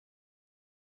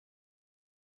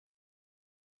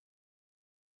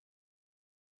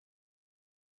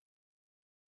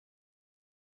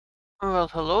Well,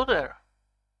 hello there.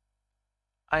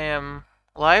 I am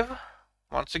live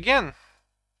once again,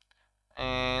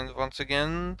 and once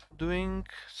again doing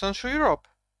Central Europe.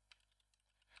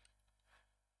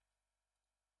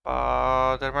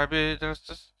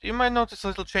 You might notice a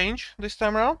little change this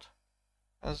time around,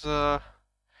 as so,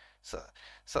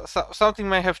 something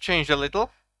may have changed a little,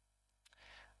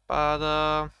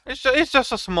 but it's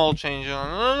just a small change,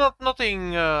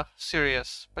 nothing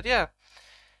serious. But yeah,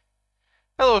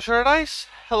 hello Sharadice,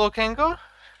 hello Kengo.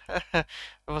 I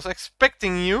was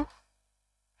expecting you.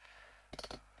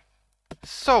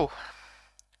 So,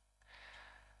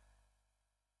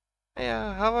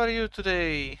 yeah, how are you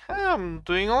today? I'm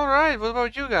doing alright. What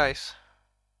about you guys?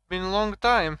 Been a long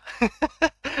time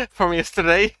from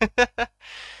yesterday.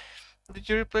 Did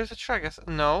you replace the track?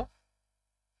 No.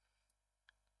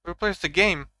 Replace the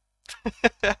game.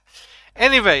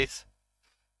 Anyways,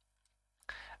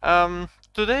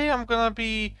 today I'm gonna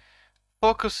be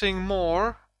focusing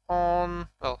more on,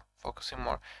 well, focusing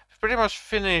more. I've pretty much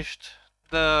finished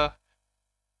the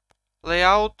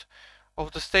layout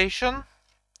of the station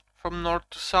from north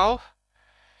to south,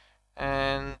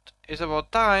 and it's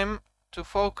about time to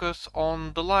focus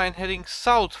on the line heading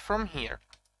south from here.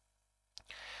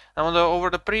 Now, over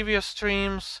the previous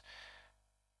streams,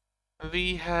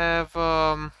 we have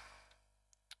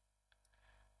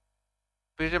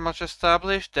pretty much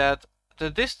established that the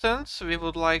distance we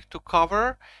would like to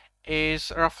cover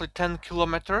is roughly 10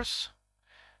 kilometers,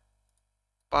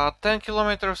 but 10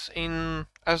 kilometers in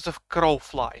as the crow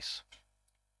flies,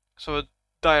 so a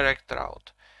direct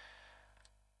route.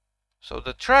 So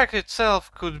the track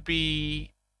itself could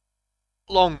be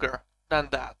longer than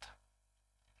that.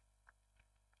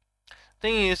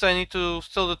 Thing is, I need to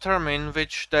still determine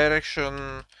which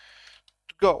direction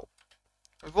to go.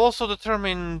 We've also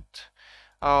determined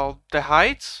the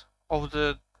heights of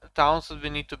the towns that we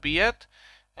need to be at,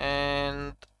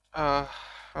 and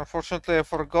unfortunately I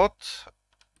forgot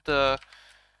the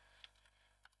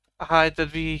height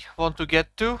that we want to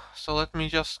get to, so let me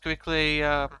just quickly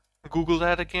Google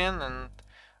that again, and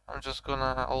I'm just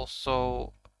gonna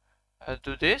also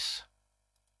do this.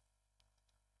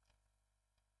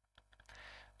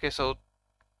 Okay, so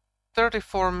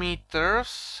 34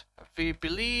 meters. We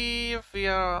believe we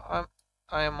are.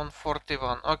 I am on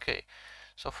 41. Okay,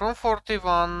 so from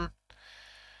 41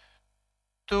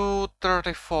 to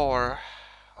 34.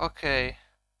 Okay.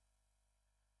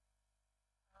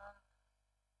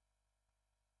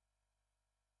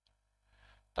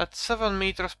 That's 7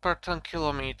 meters per 10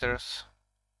 kilometers.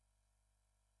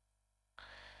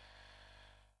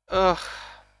 Ugh.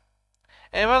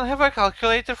 Anyone have a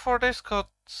calculator for this? Cause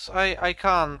I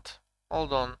can't.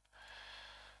 Hold on.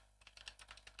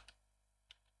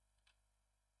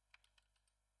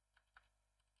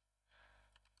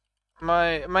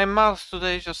 My mouse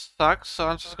today just sucks, so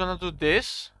I'm just gonna do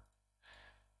this.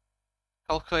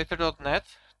 Calculator.net.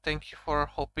 Thank you for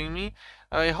helping me.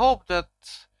 I hope that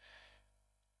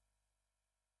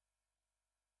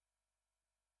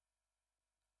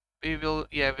we will,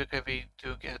 yeah, we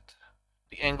do get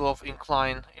the angle of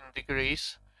incline in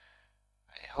degrees.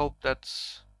 I hope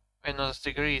that's, I know that's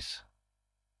degrees.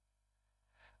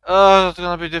 Oh, that's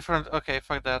gonna be different. Okay,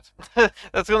 fuck that.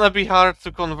 That's gonna be hard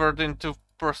to convert into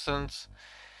percents.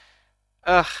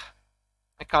 Ugh,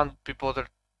 I can't be bothered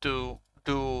to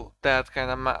do that kind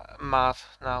of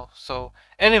math now. So,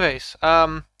 anyways,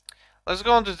 let's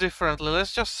go on this differently.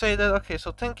 Let's just say that, okay,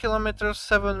 so 10 kilometers,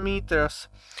 7 meters.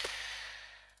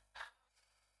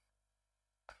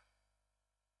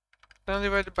 10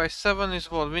 divided by 7 is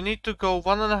what? We need to go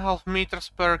 1.5 meters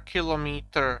per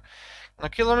kilometer. A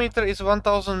kilometer is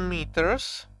 1000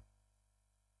 meters.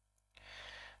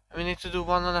 We need to do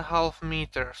 1.5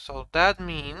 meters. So that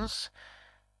means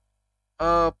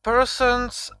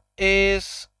persons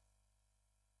is,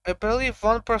 I believe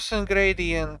 1%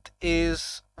 gradient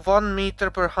is 1 meter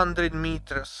per 100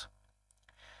 meters.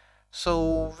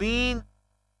 So we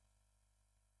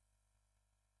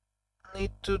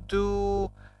need to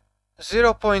do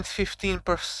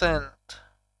 0.15%,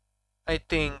 I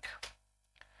think.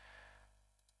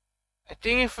 I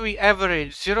think if we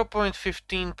average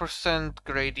 0.15%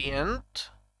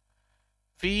 gradient,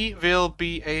 we will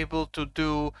be able to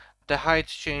do the height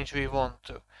change we want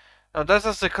to. Now that's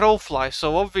as the crow flies,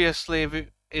 so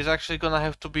obviously it's actually gonna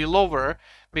have to be lower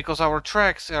because our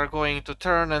tracks are going to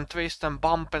turn and twist and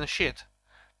bump and shit.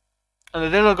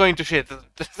 And they're not going to shit.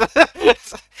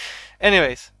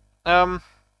 Anyways,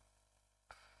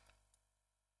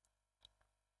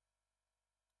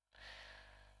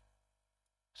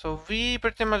 so we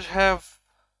pretty much have,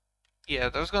 yeah,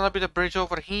 there's gonna be the bridge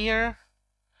over here.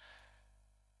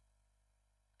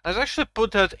 Let's actually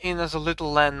put that in as a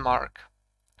little landmark.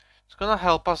 It's gonna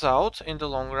help us out in the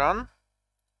long run.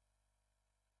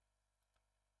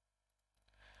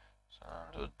 So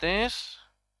do this.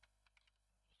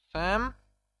 Sam.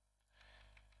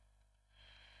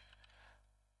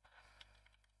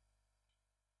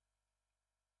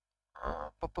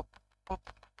 Pop, pop, pop,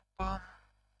 pop, pop.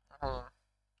 Hold on.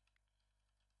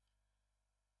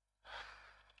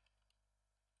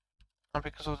 And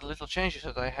because of the little changes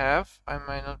that I have, I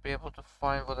might not be able to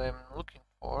find what I'm looking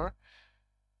for.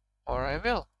 Or I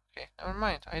will. Okay, never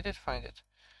mind. I did find it.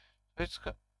 It's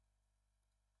go-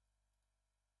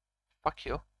 Fuck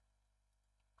you.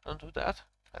 Don't do that.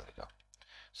 There we go.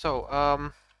 So,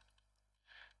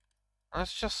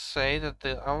 let's just say that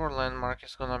our landmark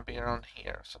is gonna be around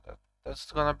here. So that's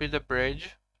gonna be the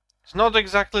bridge. It's not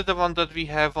exactly the one that we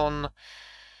have on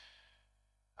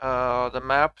the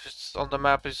map. It's on the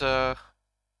map is a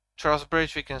truss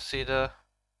bridge. We can see the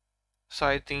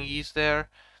side thingies there.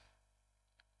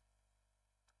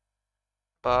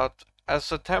 But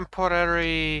as a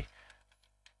temporary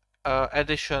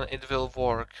addition, it will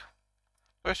work.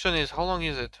 Question is, how long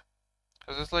is it?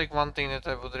 Because it's like one thing that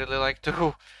I would really like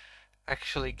to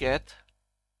actually get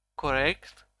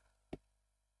correct.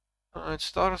 It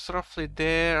starts roughly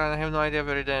there, and I have no idea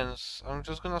where it ends. I'm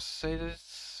just gonna say that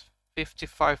it's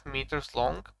 55 meters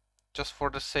long, just for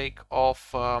the sake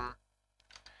of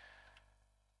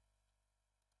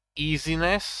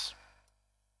easiness.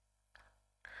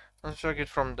 Let's check it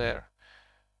from there.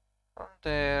 From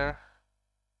there,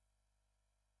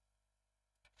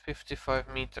 55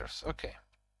 meters. Okay.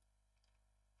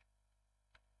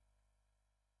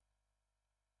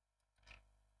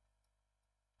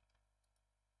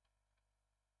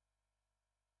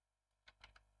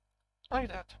 Like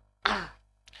that.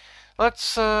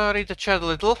 Let's read the chat a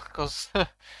little, because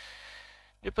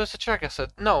you placed a track. I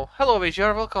said, no. Hello,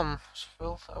 VGR, welcome.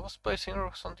 Well, I was placing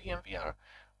rocks on the MVR.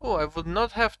 Oh, I would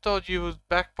not have thought you would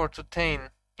backport to Tain.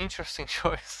 Interesting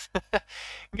choice.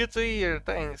 Good to hear,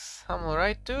 thanks. I'm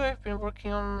alright too. I've been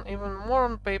working on even more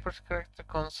on paper to correct the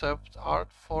concept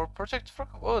art for Project for.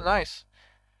 Oh, nice.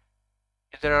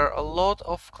 There are a lot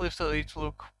of cliffs that need to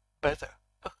look better.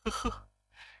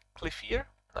 Cliff here?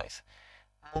 Nice.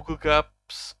 Moogle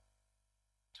gaps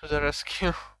to the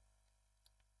rescue.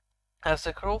 As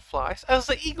the crow flies, as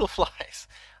the eagle flies.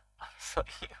 So,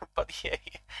 but yeah.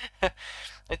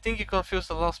 I think you confused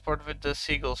the last part with the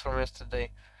seagulls from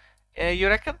yesterday. You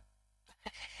reckon?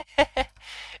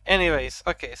 Anyways,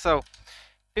 okay, so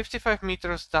 55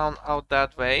 meters down out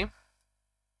that way.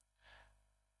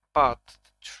 But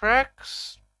the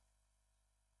tracks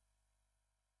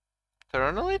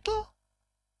turn a little?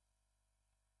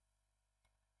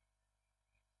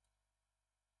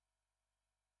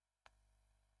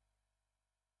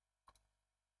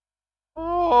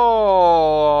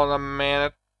 Oh, a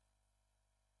minute.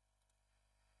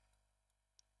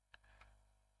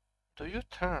 Do you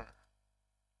turn?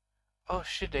 Oh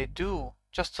shit, they do.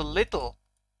 Just a little.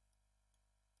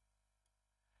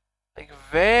 Like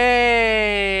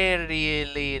very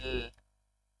little.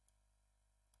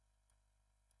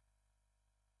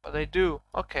 But they do.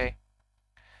 Okay.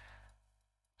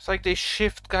 It's like they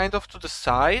shift kind of to the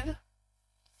side.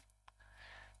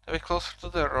 To be closer to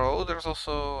the road. There's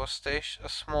also a station, a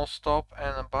small stop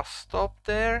and a bus stop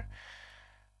there.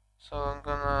 So I'm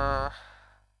gonna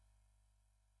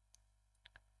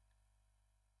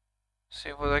see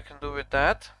what I can do with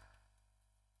that.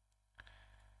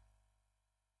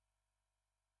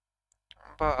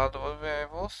 But what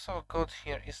I've also got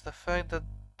here is the fact that,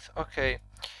 okay,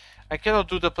 I cannot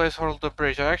do the placeholder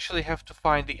bridge. I actually have to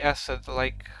find the asset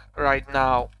like right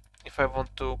now if I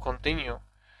want to continue.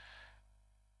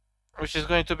 Which is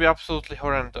going to be absolutely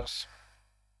horrendous.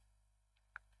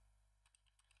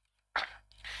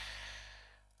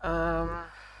 Um,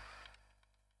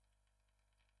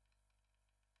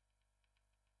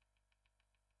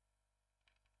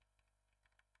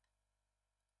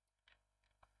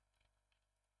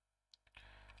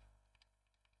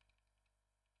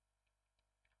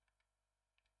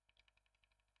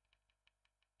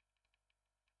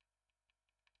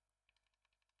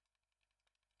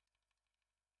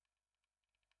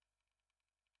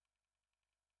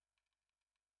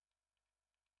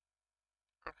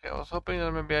 okay, I was hoping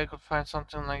that maybe I could find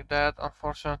something like that.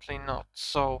 Unfortunately not.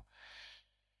 So,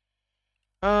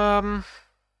 if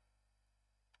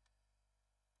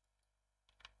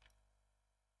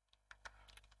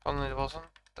only it wasn't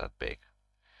that big.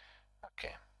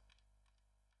 Okay.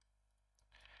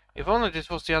 If only this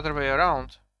was the other way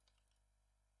around.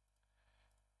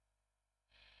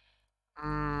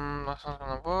 That's not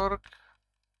gonna work.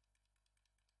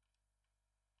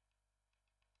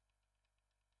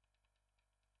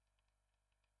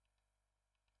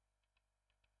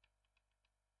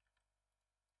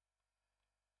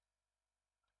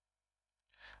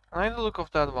 I like the look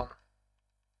of that one.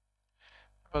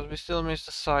 But we still miss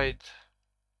the side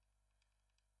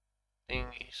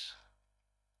thingies.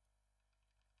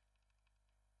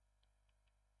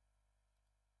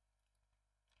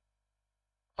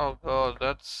 Oh god,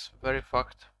 that's very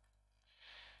fucked.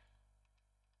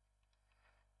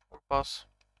 Pass.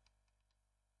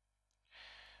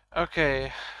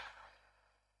 Okay.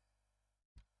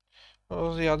 What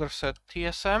was the other set?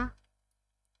 TSM?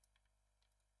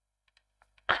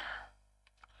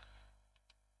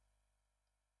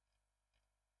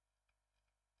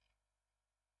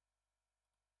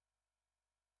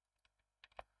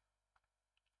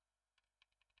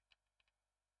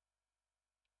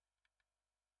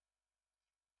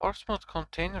 Portsmouth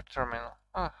container terminal.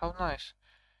 Ah, how nice.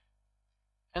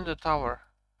 And the tower.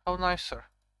 How nice, sir.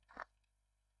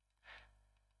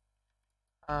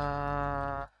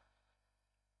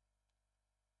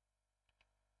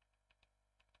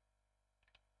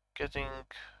 Getting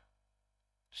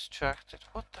distracted.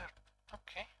 What the?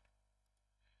 Okay.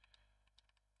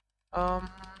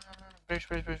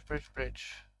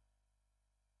 Bridge.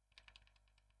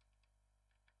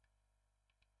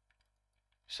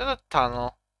 Is that a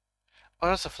tunnel? Oh,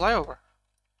 that's a flyover.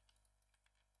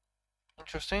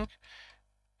 Interesting.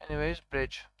 Anyways,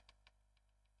 bridge.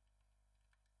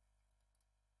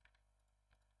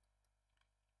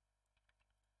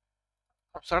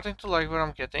 I'm starting to like where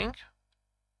I'm getting.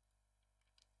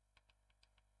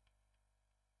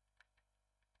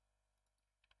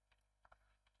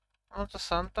 Not a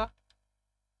Santa.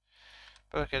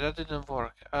 But okay, that didn't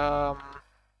work.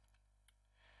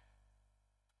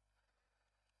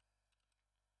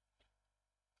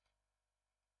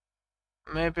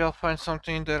 Maybe I'll find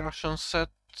something in the Russian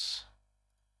sets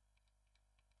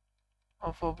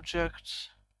of objects.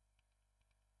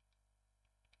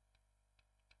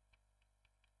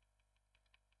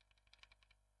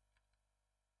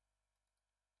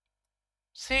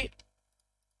 See,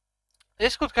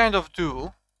 this could kind of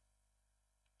do,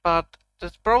 but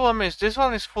the problem is this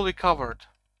one is fully covered.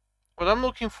 What I'm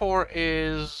looking for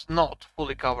is not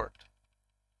fully covered.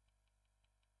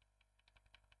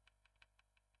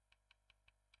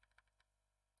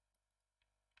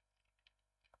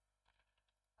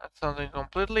 That's something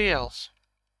completely else.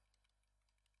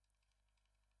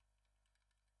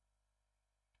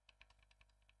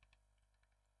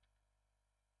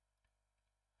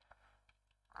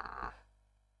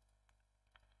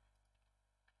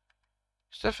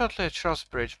 It's definitely a truss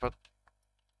bridge, but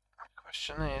the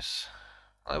question is,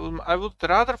 I would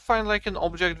rather find like an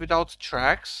object without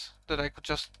tracks that I could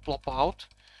just plop out.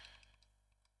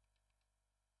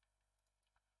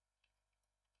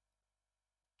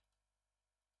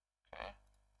 Okay.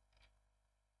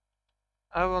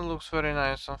 That one looks very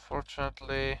nice,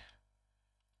 unfortunately.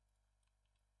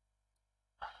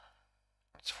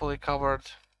 It's fully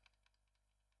covered.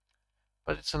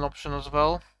 But it's an option as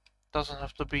well. Doesn't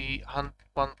have to be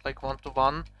one to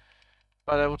one.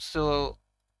 But I would still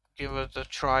give it a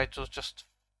try to just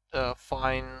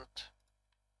find.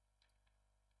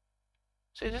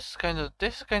 See, this is kind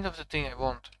of the thing I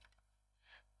want.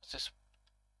 It's this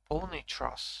pony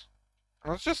truss.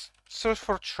 Let's just search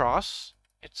for truss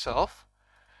itself.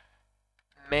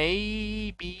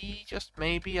 Maybe, just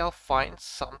maybe, I'll find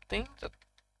something that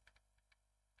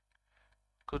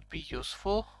could be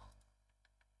useful.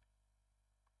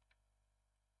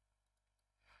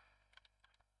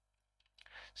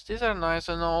 So these are nice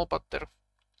and all, but they're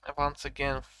once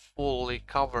again fully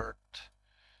covered.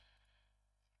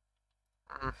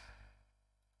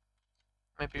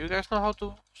 Maybe you guys know how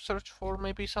to search for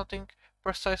maybe something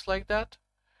precise like that?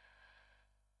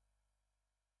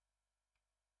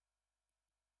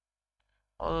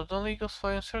 Although don't eagles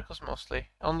fly in circles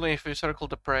mostly. Only if we circle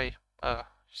the prey.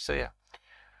 So yeah.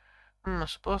 I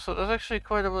suppose so. That's actually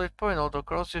quite a valid point, although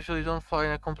crows usually don't fly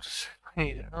in a complete circle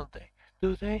either, don't they?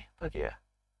 Do they? But yeah.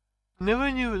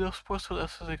 Never knew those postal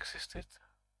assets existed.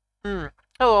 Hello,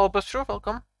 Albastro,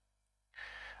 welcome.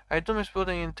 I do miss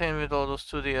building in 10 with all those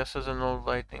 2D assets and old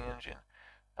lightning engine.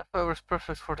 That fiber's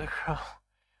perfect for the crow.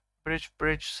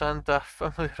 Bridge, Santa,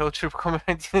 Family Road Trip, Common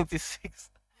 1996.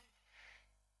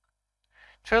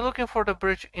 Try looking for the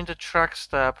bridge in the tracks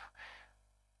tab.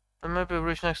 There might be a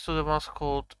bridge next to the ones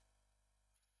called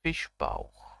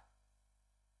Fishbow.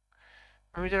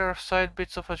 Maybe there are side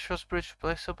bits of a short bridge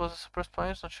placeable as a suppressed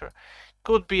pioneers, not sure.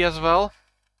 Could be as well.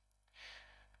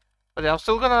 But yeah, I'm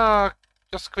still gonna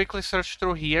just quickly search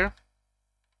through here.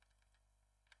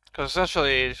 Because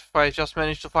essentially, if I just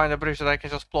manage to find a bridge that I can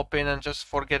just plop in and just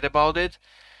forget about it,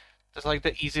 that's like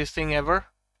the easiest thing ever.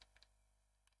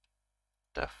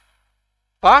 The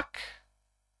fuck?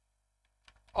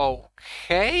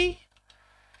 Okay.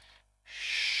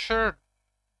 Sure,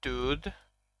 dude.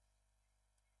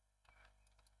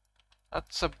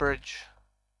 That's a bridge.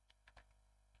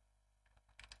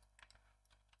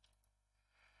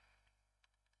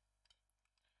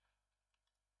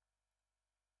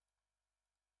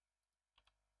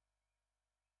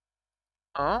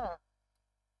 Oh.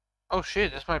 Oh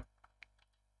shit, this might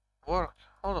work.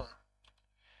 Hold on.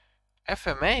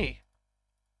 FMA?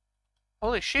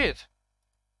 Holy shit.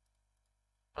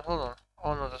 But hold on.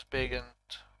 Oh no, that's big and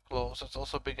close. That's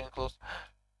also big and close.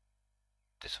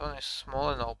 This one is small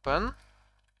and open.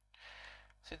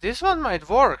 See, this one might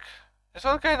work. This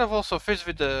one kind of also fits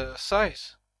with the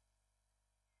size.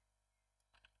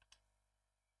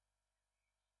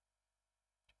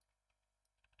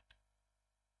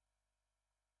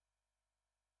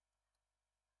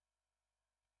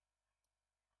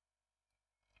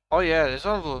 Oh yeah, this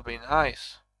one will be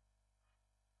nice.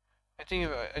 I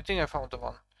think I found the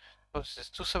one. What's this?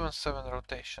 277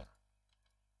 rotation.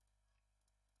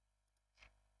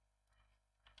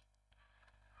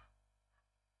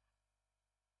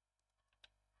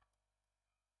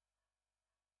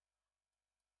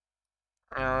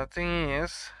 The thing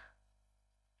is,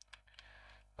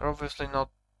 they're obviously not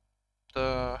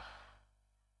too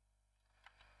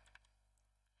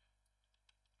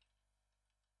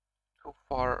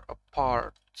far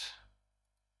apart.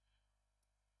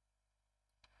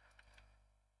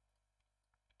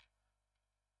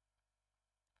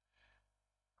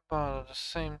 But at the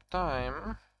same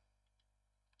time,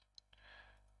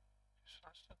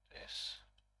 let's do this.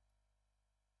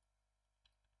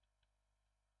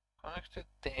 Connect it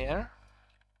there.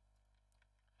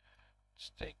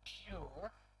 Let's take you.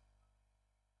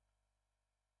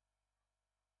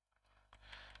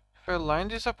 If I line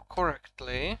this up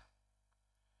correctly,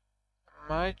 I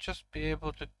might just be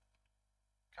able to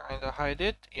kinda hide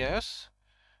it, yes.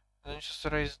 Then just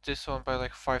raise this one by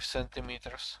like 5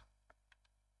 centimeters.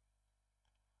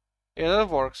 Yeah, that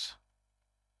works.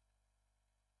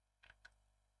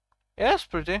 Yeah, it's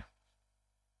pretty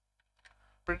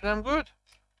damn good.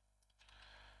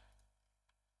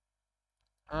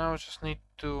 Now I just need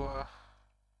to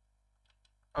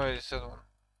oh, it's that one.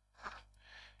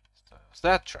 It's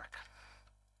that track.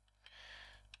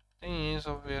 Thing is,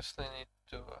 obviously need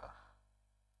to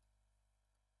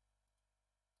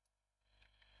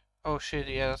oh shit,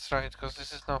 yeah, that's right, because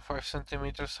this is now 5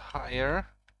 centimeters higher.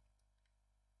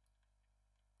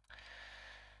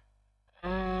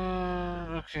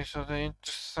 Okay, so the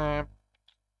intercept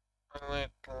a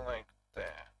little like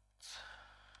that.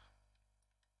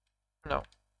 No.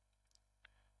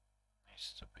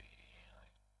 Needs to be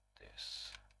like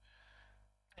this.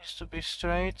 Needs to be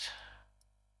straight.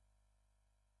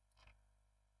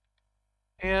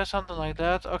 Yeah, something like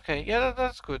that. Okay, yeah,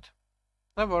 that's good.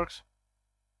 That works.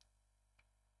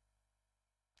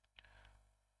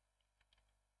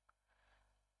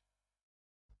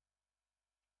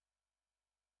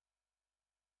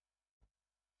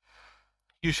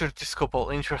 User discouple,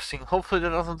 interesting. Hopefully that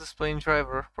doesn't display in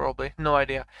driver, probably. No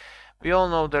idea. We all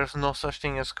know there's no such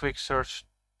thing as quick search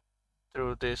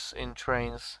through this in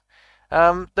Trainz.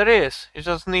 There is. You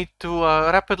just need to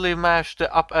rapidly mash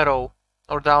the up arrow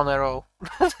or down arrow.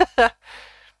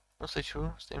 Mostly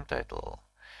true. Same title.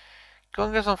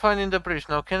 Congress on finding the bridge.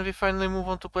 Now, can we finally move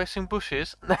on to placing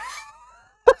bushes?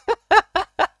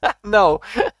 No.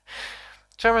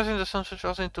 Chairman's in the sunset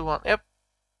was into one. Yep.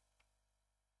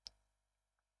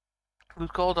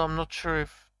 Good call, though I'm not sure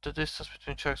if the distance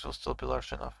between tracks will still be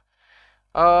large enough.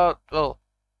 Well,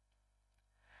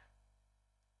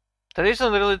 there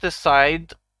isn't really the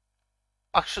side.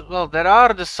 Actually, well, there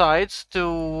are the sides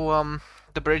to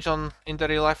the bridge on in the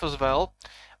real life as well,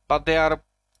 but they are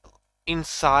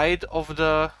inside of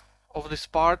this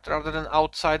part rather than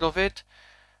outside of it.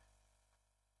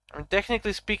 I mean,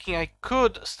 technically speaking, I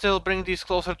could still bring these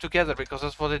closer together because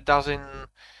that's what it does in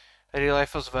real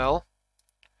life as well.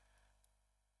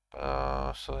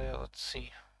 So yeah, let's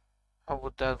see. How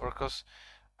would that work? Because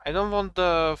I don't want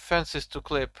the fences to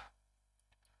clip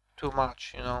too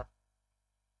much, you know.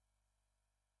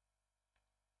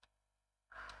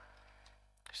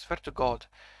 I swear to God.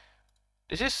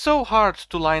 This is so hard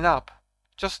to line up.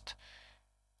 Just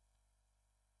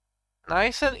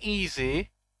nice and easy.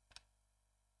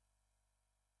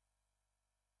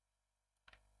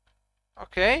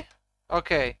 Okay?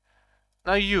 Okay.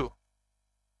 Now you.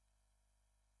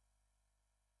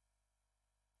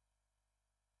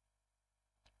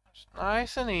 Just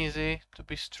nice and easy to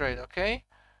be straight, okay?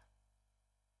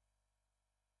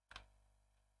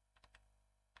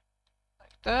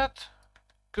 Like that.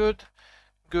 Good.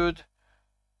 Good.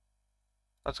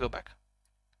 Let's go back.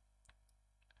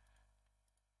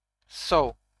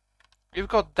 So we've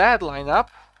got that line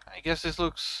up. I guess this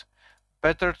looks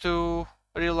better to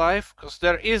real life because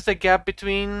there is a gap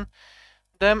between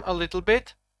them a little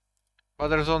bit, but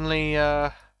there's only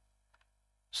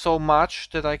so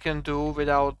much that I can do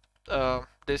without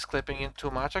this clipping in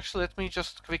too much. Actually, let me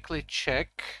just quickly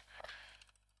check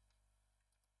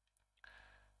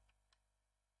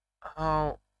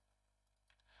how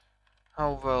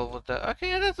well would that. Okay,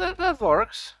 yeah, that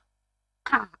works.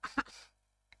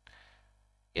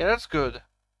 Yeah, that's good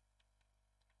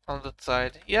on that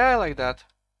side. Yeah, I like that.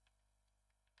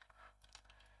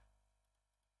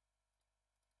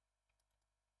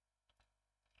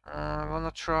 I'm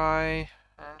gonna try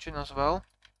engine as well.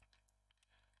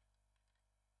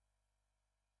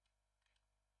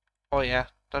 Oh yeah,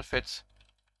 that fits.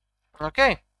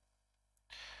 Okay.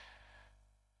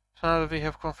 So now that we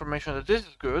have confirmation that this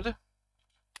is good,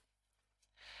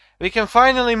 we can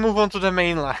finally move on to the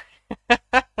main line.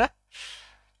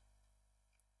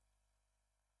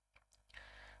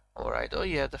 Alright, oh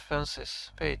yeah, the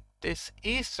fences. Wait, this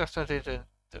is translated.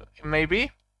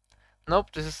 Maybe?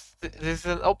 Nope, this is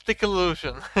an optical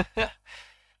illusion.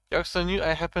 Jackson knew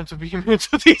I happen to be immune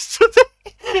to these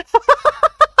today.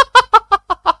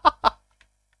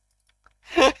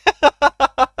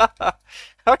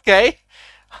 Okay,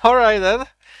 alright then.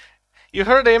 You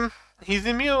heard him. He's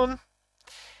immune.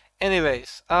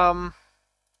 Anyways, so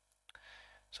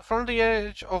from the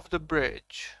edge of the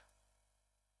bridge,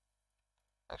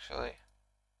 actually,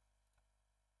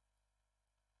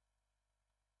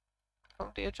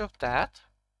 from the edge of that,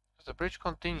 because the bridge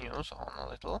continues on a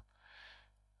little.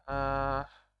 The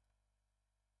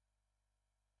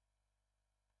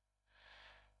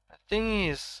thing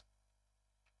is,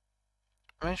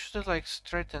 when should I like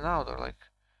straighten out, or like,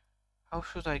 how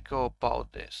should I go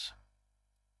about this?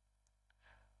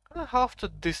 I'm gonna half the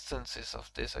distances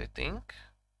of this, I think.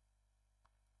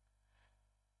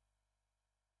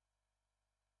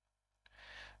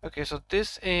 Okay, so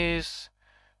this is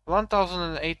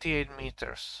 1088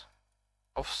 meters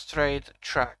of straight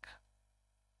track,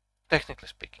 technically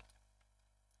speaking.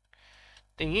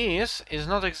 Thing is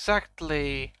not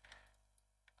exactly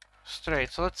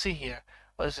straight, so let's see here.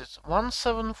 What is it?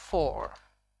 174.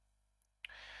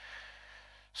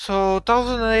 So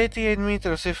 1088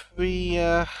 meters, if we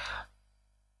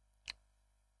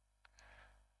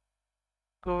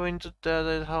go into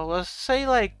that, let's say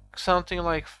like something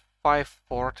like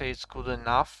 540 is good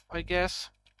enough, I guess.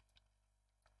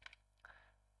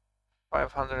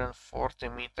 540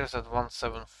 meters at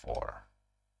 174.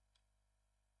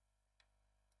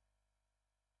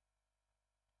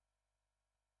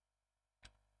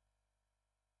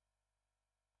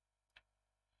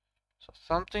 So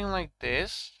something like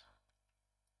this.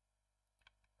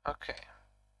 Okay.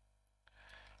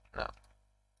 Now,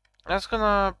 that's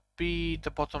gonna be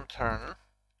the bottom turn.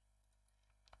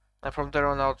 And from there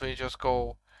on out we just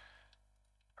go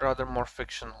rather more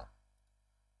fictional.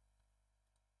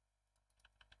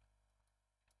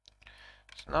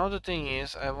 So now the thing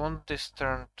is, I want this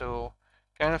turn to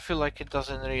kind of feel like it does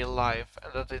in real life,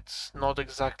 and that it's not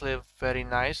exactly very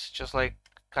nice, just like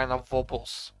kind of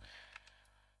wobbles.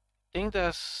 I think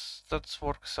that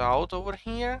works out over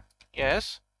here.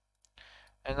 Yes.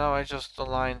 And now I just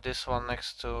align this one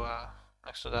next to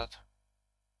that.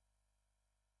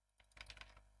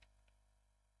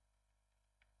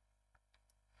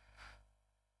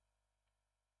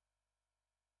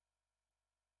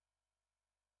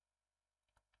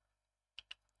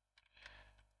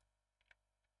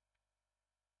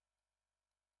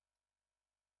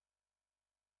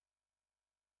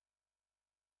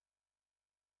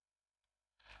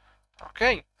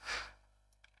 Okay.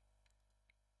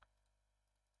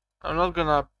 I'm not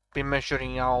gonna be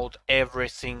measuring out every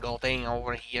single thing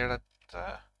over here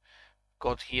that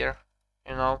got here,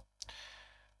 you know,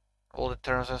 all the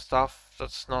turns and stuff.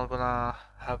 That's not gonna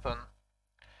happen.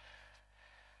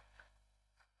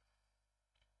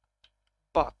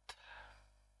 But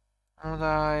what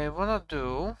I wanna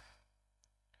do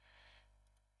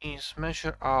is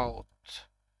measure out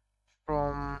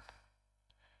from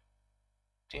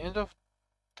the end of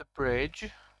the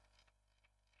bridge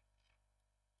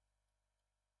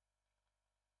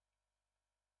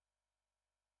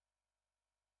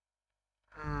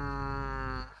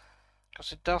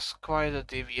because it does quite a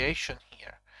deviation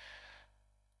here.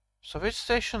 So which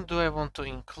station do I want to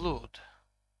include?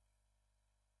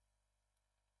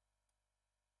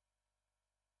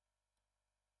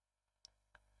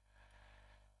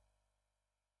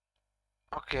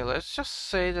 Okay, let's just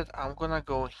say that I'm gonna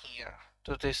go here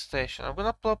to this station. I'm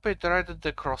gonna plop it right at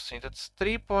the crossing. That's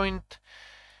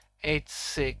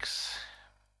 3.86.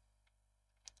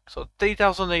 So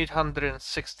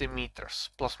 3,860 meters,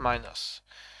 plus minus,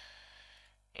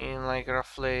 in like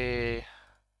roughly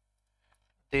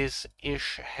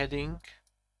this-ish heading.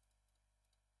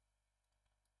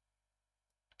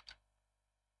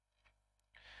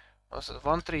 Was it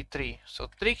 133? So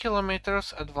 3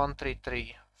 kilometers at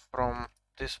 133 from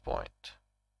this point.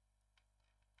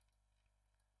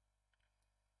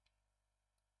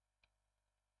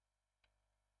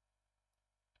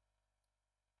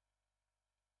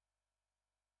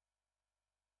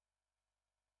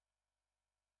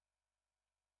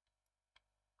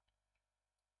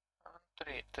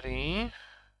 Three.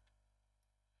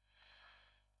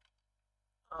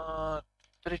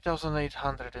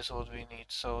 3,800 is what we need,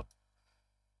 so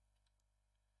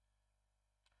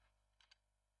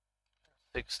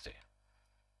 60.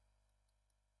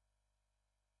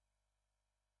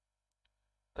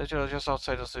 Literally just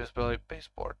outside of this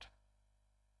baseboard.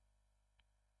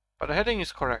 But the heading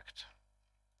is correct.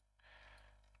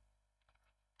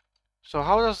 So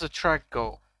how does the track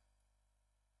go?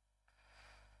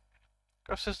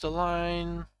 Crosses the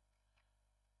line.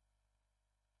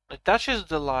 It touches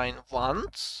the line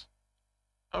once.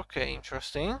 Okay,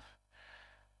 interesting.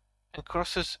 And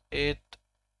crosses it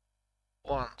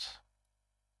once,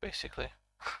 basically.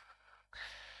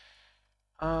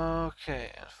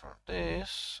 Okay, and from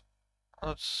this,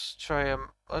 let's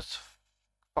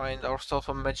find ourselves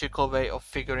a magical way of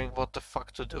figuring what the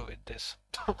fuck to do with this.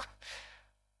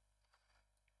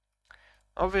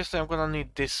 Obviously, I'm gonna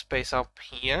need this space up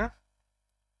here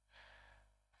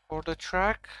for the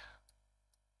track.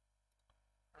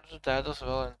 That as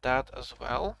well and that as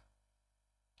well.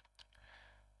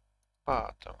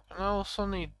 But I'm gonna also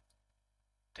need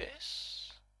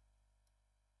this.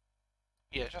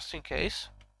 Yeah, just in case.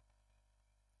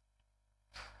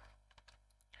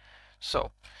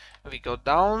 So, we go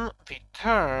down, we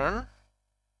turn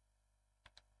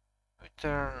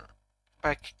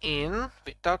back in,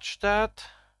 we touch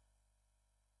that.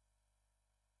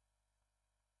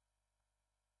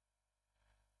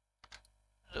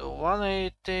 Do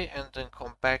 180 and then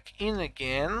come back in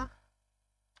again.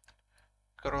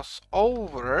 Cross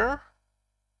over.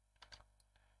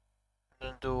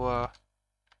 Then do a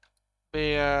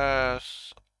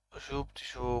BS zoop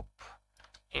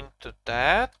into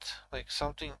that, like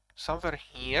somewhere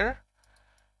here.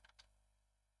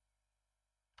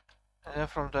 And then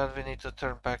from that we need to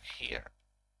turn back here.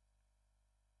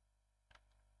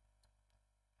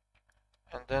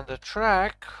 And then the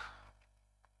track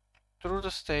through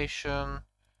the station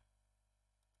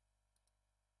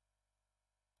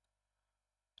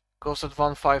goes at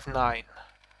 159.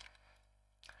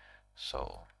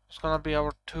 So it's gonna be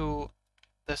our two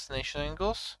destination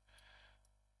angles.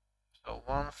 So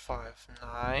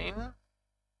 159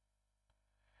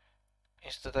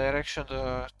 is the direction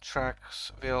the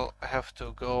tracks will have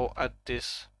to go at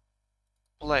this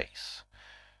place.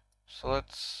 So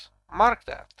let's mark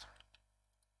that.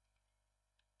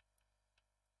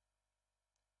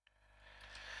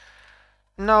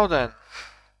 Now then,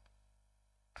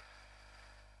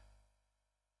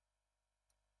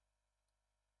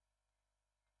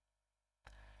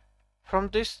 from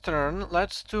this turn,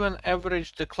 let's do an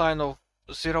average decline of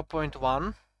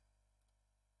 0.1.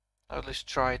 At least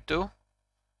try to.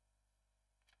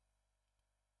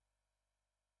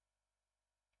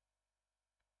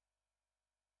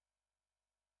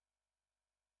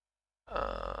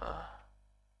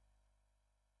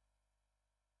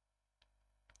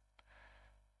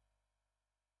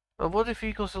 But what if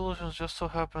Eco Solutions just so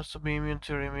happens to be immune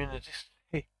to your immunity?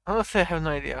 Hey, honestly, I have no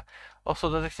idea. Also,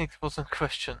 the technique wasn't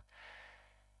questioned.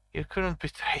 You couldn't be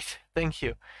betrayed. Thank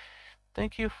you.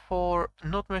 Thank you for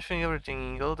not mentioning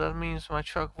everything, Ingo. That means my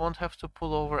truck won't have to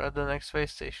pull over at the next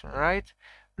space station, right?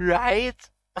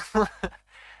 Right?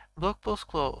 Block post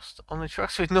closed. Only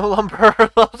trucks with no lumber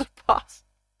are allowed to pass.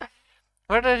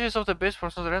 Where are the edges of the base for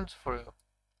not rent for you?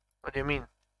 What do you mean?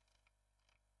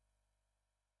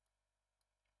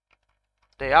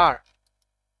 They are.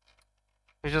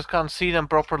 You just can't see them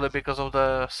properly because of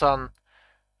the sun,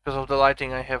 because of the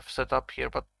lighting I have set up here,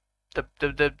 but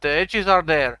the edges are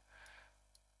there.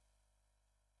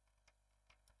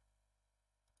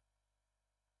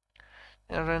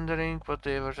 Yeah, rendering, but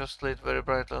they were just lit very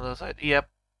brightly on the side. Yep.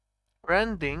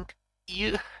 Rendering?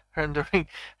 You rendering?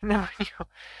 Never knew.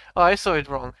 Oh, I saw it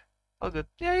wrong. Oh, good.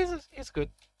 Yeah, it's good.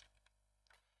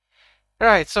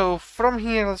 Right, so from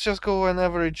here, let's just go an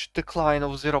average decline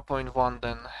of 0.1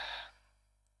 then.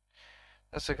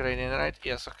 That's a gradient, right?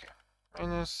 Yes, okay.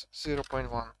 Minus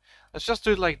 0.1. Let's just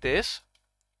do it like this.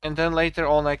 And then later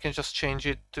on, I can just change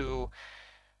it to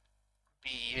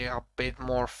be a bit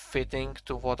more fitting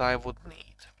to what I would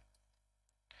need.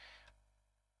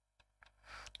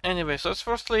 Anyway, so let's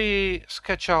firstly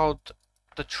sketch out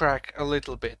the track a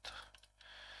little bit,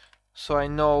 so I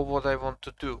know what I want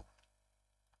to do.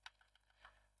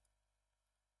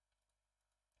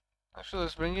 Actually,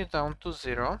 let's bring it down to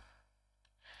 0.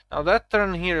 Now that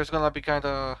turn here is gonna be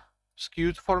kinda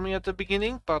skewed for me at the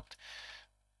beginning, but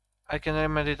I can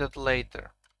remedy that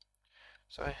later.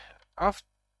 So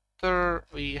after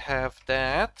we have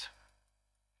that,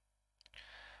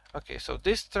 okay, so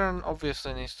this turn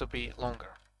obviously needs to be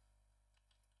longer.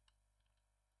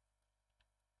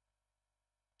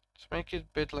 Let's make it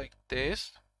a bit like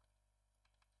this.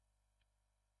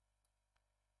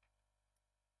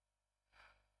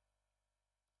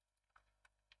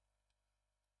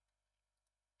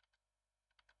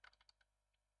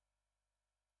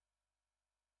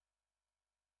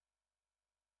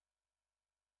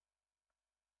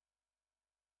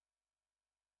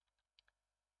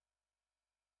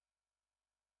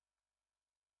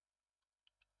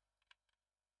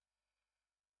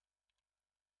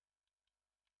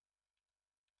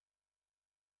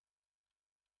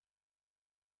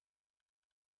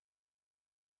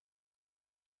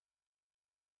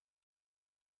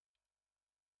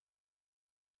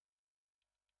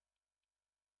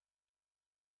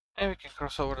 And we can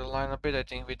cross over the line a bit, I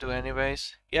think we do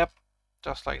anyways. Yep,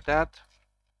 just like that.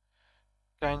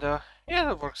 Kinda, yeah,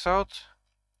 that works out.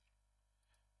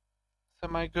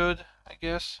 Semi good, I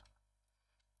guess.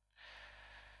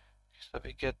 So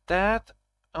we get that.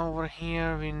 Over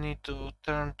here we need to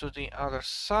turn to the other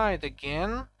side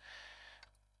again.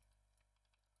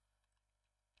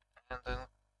 And then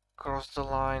cross the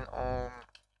line on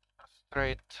a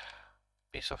straight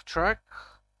piece of track.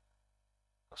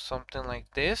 Something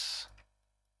like this.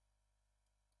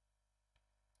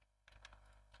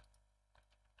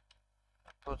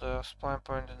 Put a spline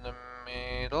point in the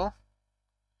middle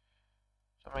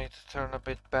to make the turn a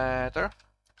bit better.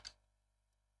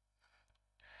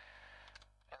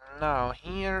 And now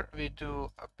here we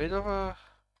do a bit of a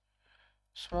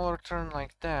smaller turn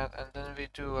like that, and then we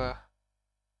do a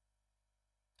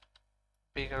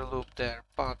bigger loop there,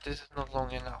 but this is not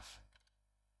long enough.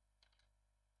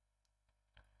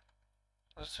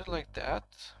 Let's do it like that.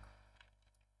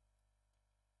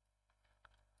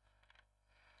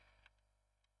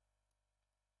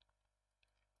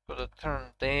 Put a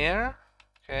turn there.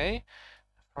 Okay.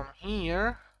 From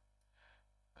here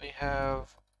we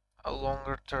have a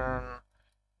longer turn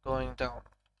going down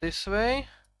this way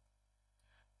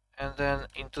and then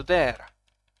into there.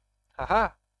 Haha.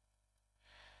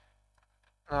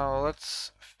 Now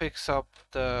let's fix up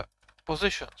the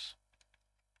positions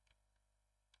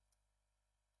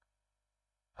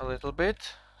a little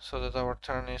bit so that our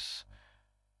turn is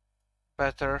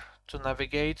better to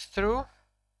navigate through.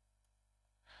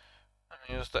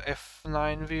 And use the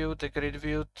F9 view, the grid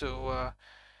view, to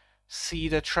see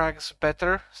the tracks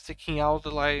better sticking out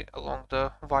like along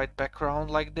the white background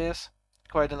like this.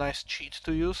 Quite a nice cheat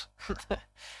to use. But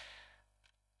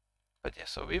yeah,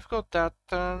 so we've got that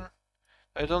turn.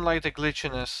 I don't like the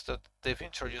glitchiness that they've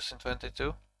introduced in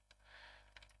 22.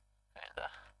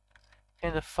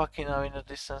 Kinda fucking out in the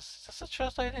distance. Does it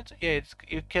translate into? Yeah,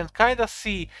 you can kinda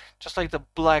see just like the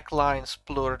black lines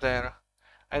blur there.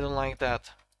 I don't like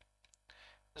that.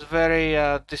 It's very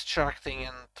distracting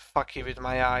and fucky with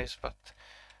my eyes, but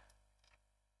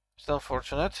it's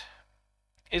unfortunate.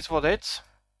 It's what it's.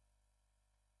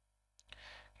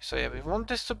 So yeah, we want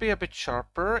this to be a bit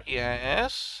sharper.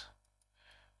 Yes.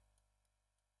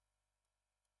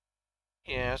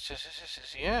 Yes, yes, yes, yes,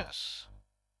 yes, yes.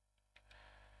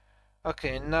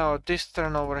 Okay, now this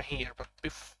turn over here. But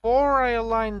before I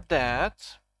align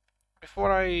that,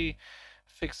 before I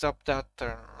fix up that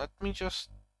turn, let me just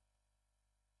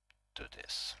do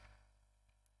this.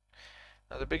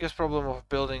 Now the biggest problem of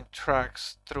building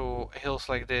tracks through hills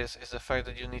like this is the fact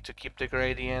that you need to keep the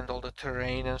gradient, all the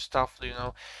terrain and stuff, you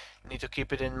know, you need to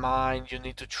keep it in mind, you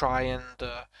need to try and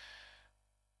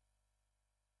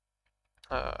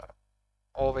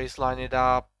always line it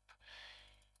up.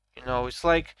 You know, it's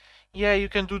like, yeah, you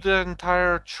can do the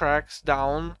entire tracks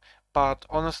down, but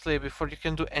honestly, before you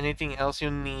can do anything else, you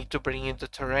need to bring in the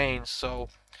terrain. So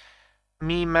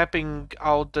me mapping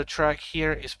out the track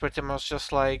here is pretty much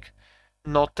just like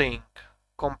nothing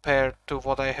compared to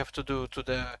what I have to do to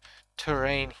the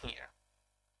terrain here.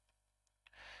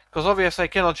 Because obviously I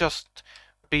cannot just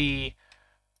be,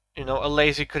 you know, a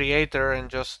lazy creator and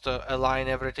just align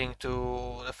everything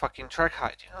to the fucking track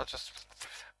height, you know, just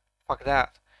fuck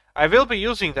that. I will be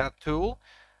using that tool,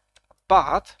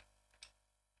 but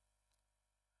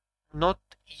not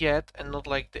yet and not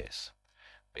like this.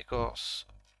 Because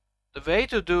the way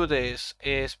to do this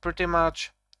is pretty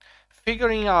much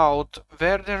figuring out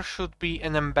where there should be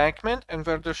an embankment and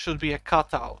where there should be a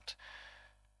cutout,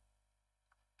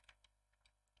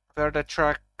 where the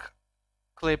track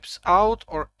clips out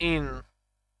or in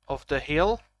of the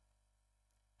hill,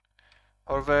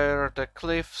 or where the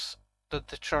cliffs that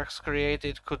the tracks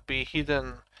created could be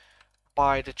hidden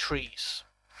by the trees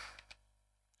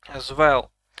as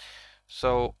well.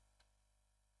 So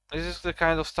this is the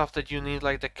kind of stuff that you need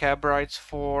like the cab rides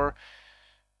for,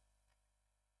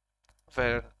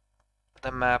 where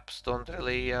the maps don't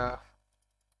really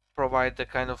provide the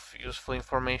kind of useful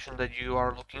information that you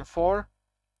are looking for.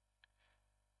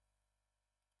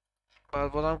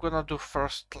 But what I'm gonna do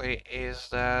firstly is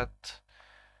that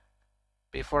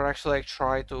before actually I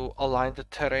try to align the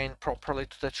terrain properly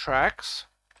to the tracks,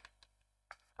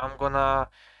 I'm gonna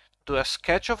do a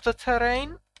sketch of the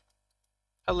terrain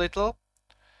a little.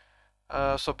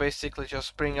 So basically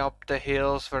just bring up the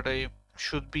hills where they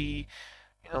should be,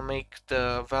 you know, make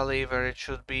the valley where it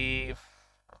should be,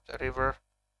 the river.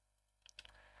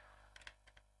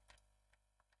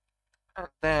 And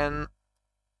then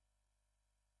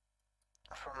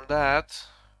from that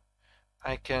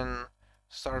I can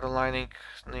start aligning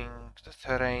the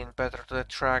terrain better to the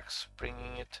tracks,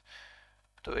 bringing it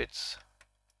to its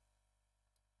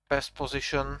best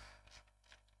position.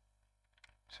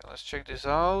 So let's check this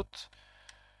out.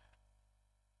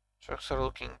 Tracks are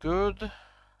looking good.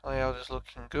 Layout is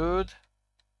looking good.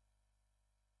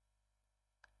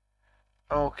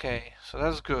 Okay, so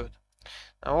that's good.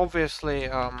 Now obviously,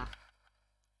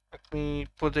 let me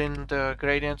put in the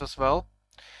gradient as well.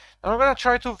 Now I'm gonna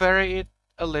try to vary it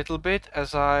a little bit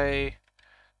as I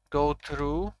go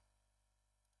through.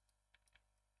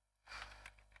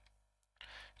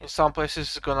 In some places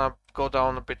it's gonna go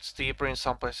down a bit steeper, in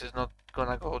some places not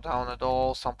gonna go down at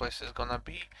all, some places gonna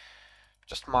be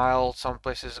just mild, some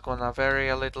places gonna vary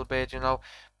a little bit, you know,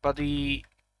 but the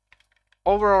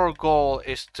overall goal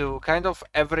is to kind of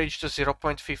average to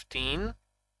 0.15.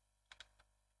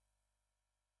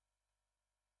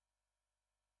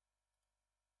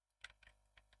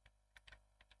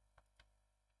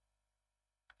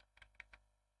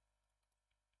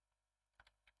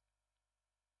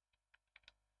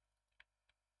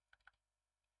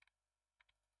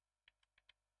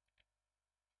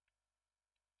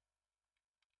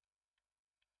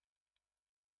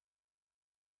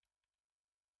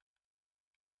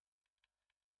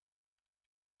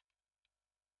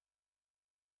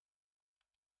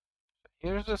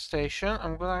 Here's the station.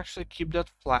 I'm gonna actually keep that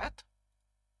flat.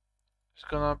 It's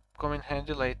gonna come in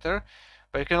handy later.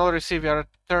 But you can already see we are at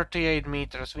 38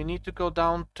 meters. We need to go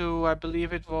down to, I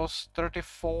believe it was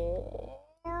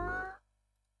 34?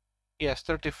 Yes,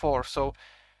 34. So,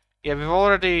 yeah, we've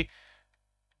already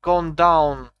gone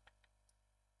down.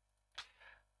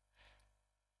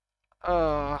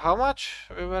 How much?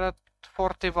 We were at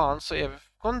 41. So, yeah,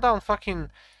 we've gone down fucking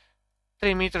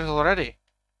 3 meters already.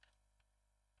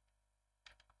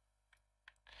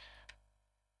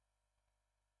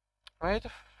 Why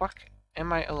the fuck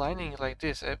am I aligning like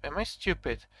this? Am I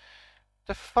stupid?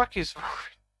 The fuck is wrong?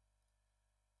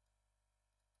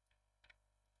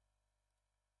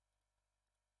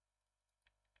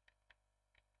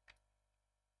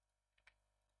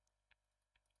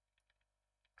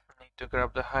 I need to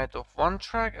grab the height of one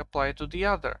track, apply it to the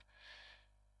other.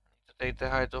 Need to take the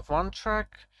height of one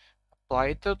track, apply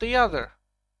it to the other.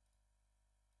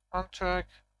 One track,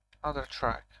 other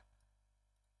track.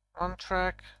 One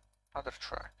track, other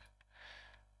track.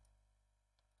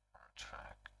 One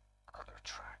track, other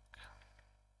track.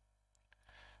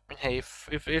 I mean, hey,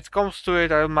 if it comes to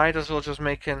it, I might as well just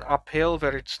make an uphill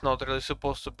where it's not really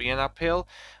supposed to be an uphill,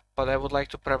 but I would like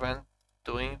to prevent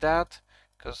doing that,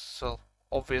 because, well,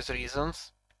 obvious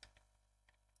reasons.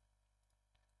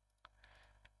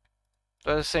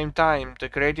 But at the same time, the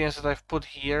gradients that I've put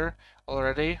here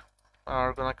already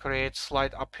are gonna create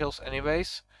slight uphills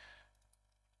anyways.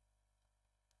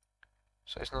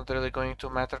 So it's not really going to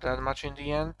matter that much in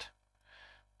the end.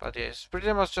 But yeah, it's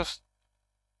pretty much just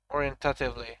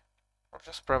orientatively, or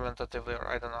just preventatively, or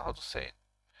I don't know how to say it.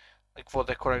 Like what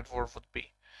the correct word would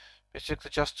be.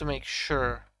 Basically just to make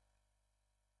sure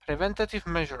preventative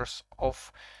measures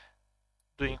of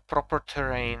doing proper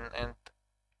terrain and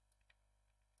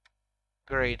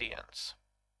gradients.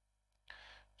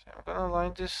 So I'm gonna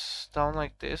line this down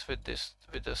like this with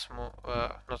the smooth,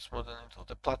 not smoothing tool,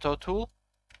 the plateau tool.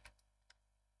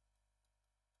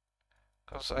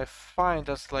 Because I find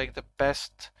that's like the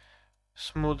best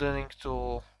smoothing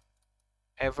tool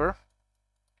ever,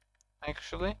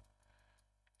 actually.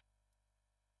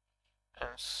 And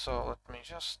so let me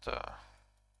just so, 'cause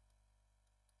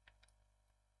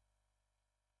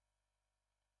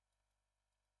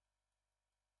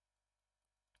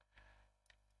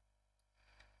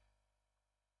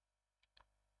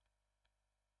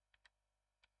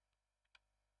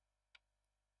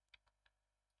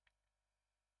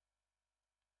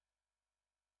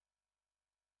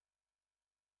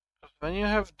when you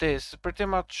have this, it's pretty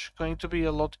much going to be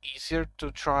a lot easier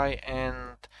to try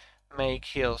and make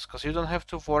hills, because you don't have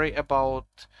to worry about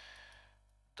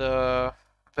the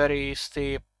very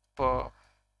steep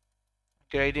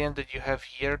gradient that you have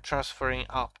here transferring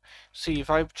up. See, if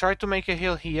I try to make a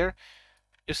hill here,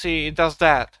 you see it does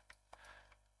that.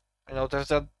 You know, there's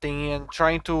that thing, and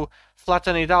trying to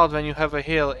flatten it out when you have a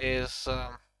hill is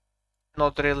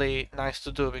not really nice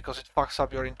to do, because it fucks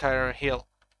up your entire hill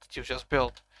that you just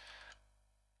built.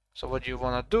 So what you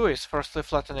want to do is firstly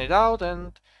flatten it out,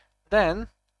 and then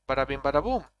bada bing bada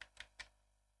boom,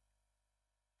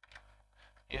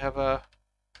 you have a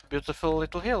beautiful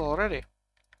little hill already.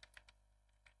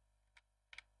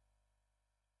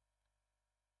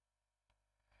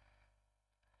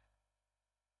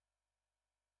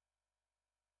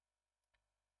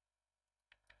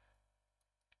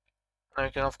 Now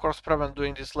you can of course prevent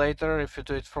doing this later if you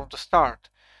do it from the start.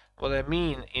 What I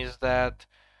mean is that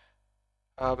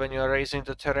when you're raising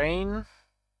the terrain,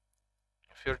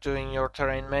 if you're doing your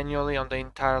terrain manually on the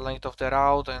entire length of the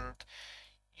route, and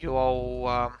you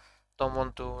don't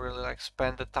want to really like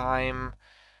spend the time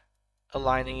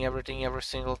aligning everything every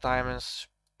single time and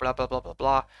blah blah blah blah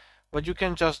blah, what you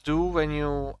can just do when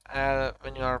you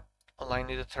are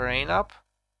aligning the terrain up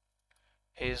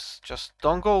is just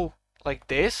don't go like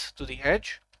this to the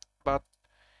edge, but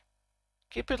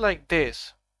keep it like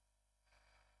this.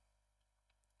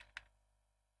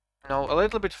 No, a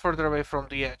little bit further away from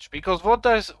the edge, because what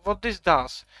this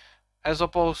does, as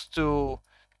opposed to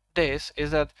this,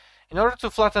 is that in order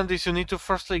to flatten this, you need to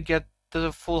firstly get to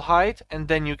the full height, and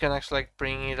then you can actually like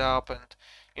bring it up, and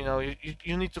you know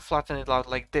you need to flatten it out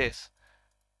like this.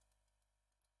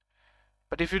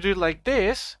 But if you do it like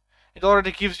this, it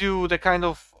already gives you the kind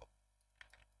of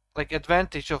like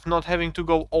advantage of not having to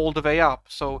go all the way up.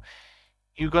 So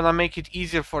you're gonna make it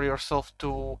easier for yourself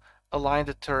to align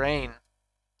the terrain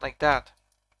like that.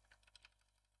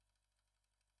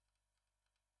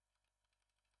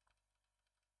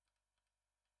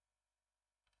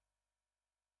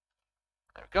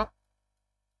 There we go.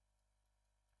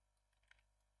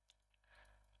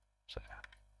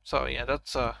 So yeah,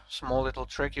 that's a small little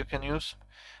trick you can use.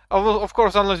 Oh, well, of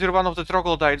course, unless you're one of the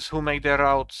troglodytes who make their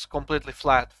routes completely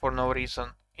flat for no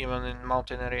reason, even in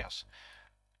mountain areas.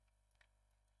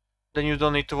 Then you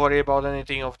don't need to worry about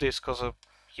anything of this, because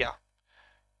yeah,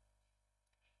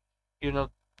 you're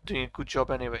not doing a good job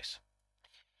anyways.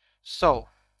 So,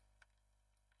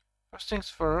 first things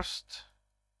first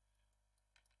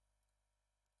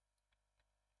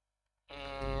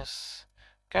is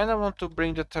kind of want to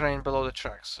bring the terrain below the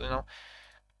tracks, you know.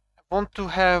 I want to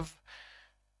have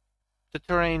the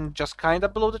terrain just kind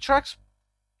of below the tracks,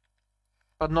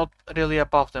 but not really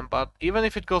above them. But even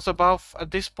if it goes above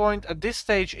at this point, at this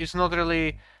stage, it's not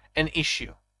really an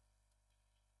issue.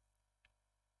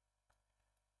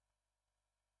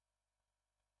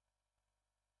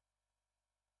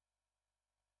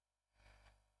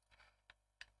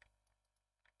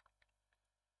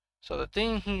 So the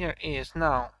thing here is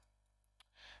now,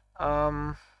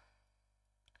 I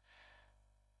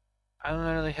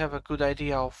don't really have a good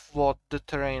idea of what the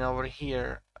terrain over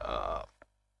here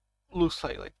looks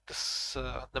like this,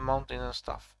 the mountain and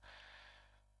stuff.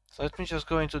 So let me just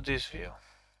go into this view,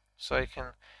 so I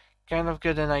can kind of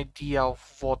get an idea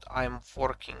of what I'm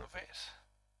working with.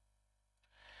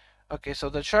 Okay, so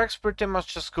the tracks pretty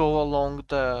much just go along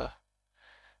the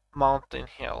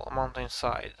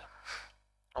mountainside,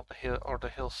 or the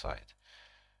hillside.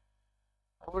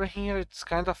 Over here, it's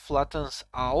kind of flattens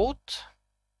out,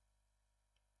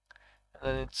 and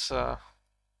then it's a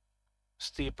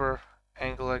steeper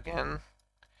angle again.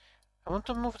 I want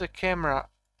to move the camera.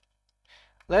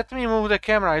 Let me move the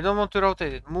camera. I don't want to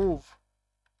rotate it. Move.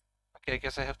 Okay, I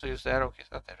guess I have to use the arrow keys.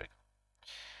 Oh, there we go.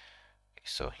 Okay,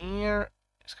 so here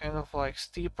it's kind of like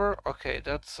steeper. Okay,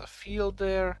 that's a field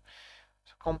there.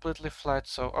 It's completely flat.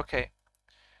 So okay.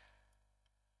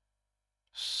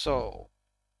 So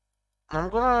I'm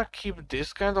gonna keep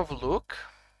this kind of look.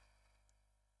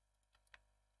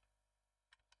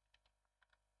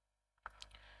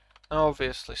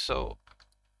 Obviously, so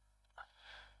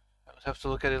I would have to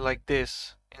look at it like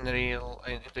this in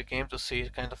the game to see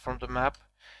it kind of from the map.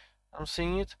 I'm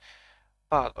seeing it.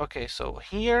 But okay, so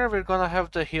here we're gonna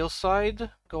have the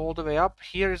hillside go all the way up.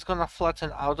 Here it's gonna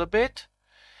flatten out a bit,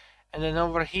 and then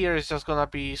over here is just gonna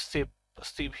be steep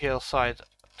hillside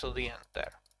till the end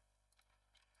there.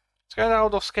 It's kind of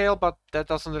out of scale, but that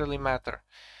doesn't really matter.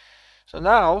 So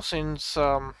now, since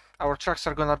our tracks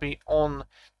are gonna be on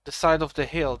the side of the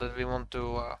hill that we want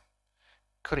to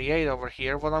create over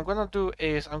here, what I'm gonna do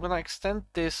is I'm gonna extend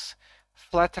this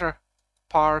flatter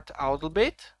part out a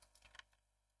bit.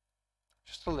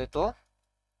 just a little.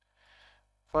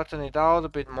 Flatten it out a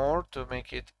bit more to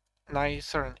make it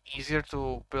nicer and easier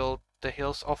to build the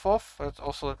hills off of. But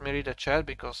also let me read the chat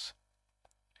because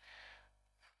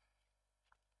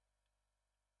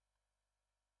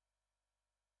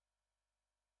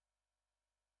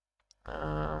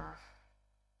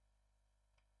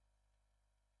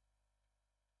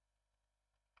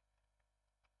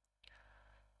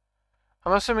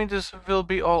I'm assuming this will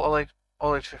be all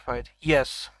electrified.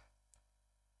 Yes.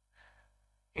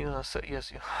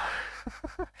 Yes, you.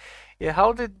 Yeah,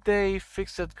 how did they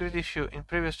fix that grid issue in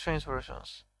previous Trainz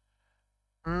versions?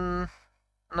 No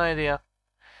idea.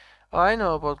 Oh, I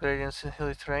know about gradients in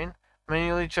hilly terrain.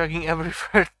 Manually chugging every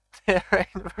terrain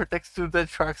vertex to the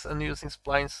tracks and using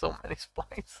splines, so many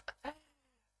splines.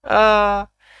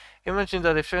 Imagine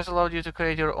that if Trainz allowed you to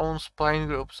create your own spline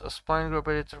groups, a spline group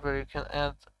editor where you can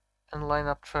add and line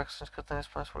up tracks and contain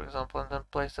splines, for example, and then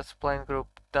place that spline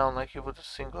group down like you would a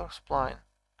singular spline.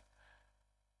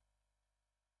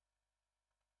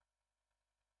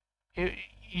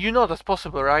 You know that's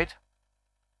possible, right?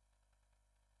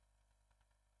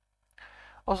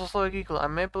 Also, Slavic Eagle, I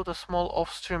may build a small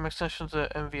off-stream extension to the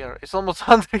MVR. It's almost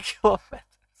 100 kilometers.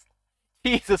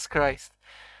 Jesus Christ.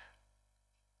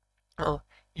 Well,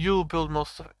 you'll build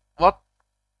most of it. What?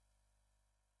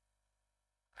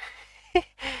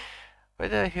 Why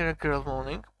did I hear a girl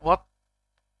moaning? What?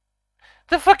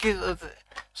 The fuck is...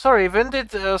 sorry, when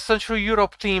did Central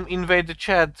Europe team invade the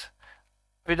chat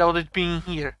without it being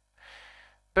here?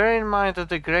 Bear in mind that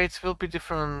the grades will be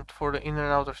different for the inner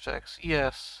and outer tracks.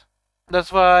 Yes.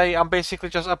 That's why I'm basically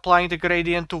just applying the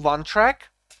gradient to one track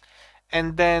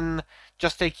and then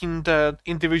just taking the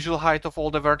individual height of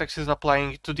all the vertices and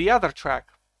applying it to the other track.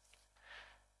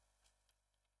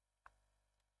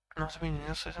 Not meaning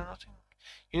nothing.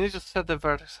 You need to set the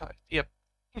vertex height. Yep.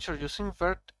 Introducing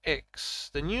Vertex,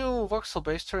 the new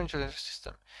voxel-based terrain generator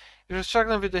system. If you're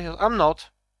struggling with the hill, I'm not.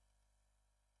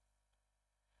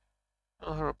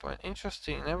 Oh, 0 point.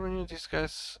 Interesting. Never knew these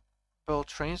guys built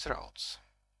Trainz routes.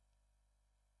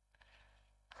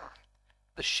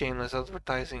 The shameless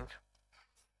advertising.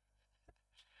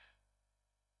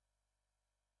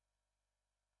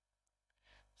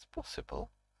 It's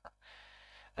possible.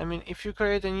 I mean, if you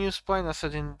create a new spline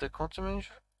asset in the content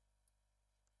manager,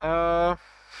 hold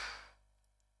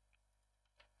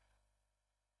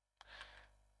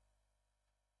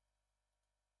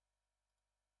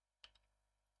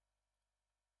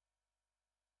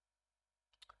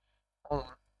on.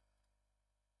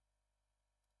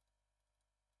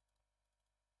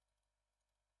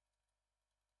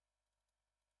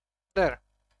 There.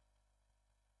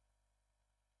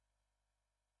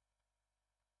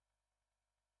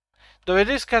 Though it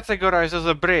is categorized as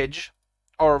a bridge,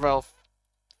 or well,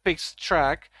 fixed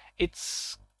track,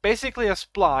 it's basically a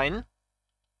spline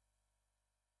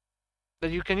that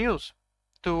you can use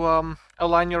to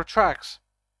align your tracks.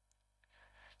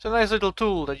 It's a nice little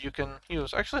tool that you can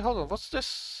use. Actually, hold on, what's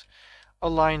this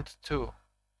aligned to?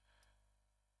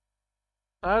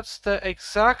 That's the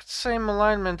exact same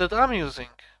alignment that I'm using.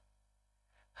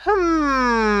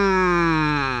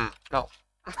 No.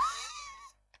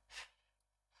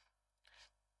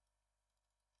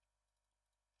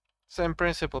 Same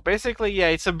principle. Basically, yeah,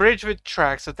 it's a bridge with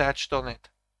tracks attached on it.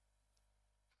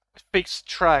 Fixed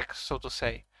track, so to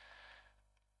say.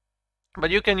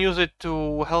 But you can use it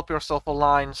to help yourself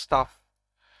align stuff.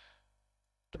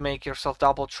 To make yourself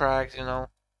double tracks, you know.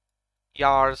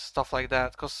 Yards, stuff like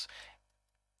that. Because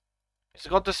it's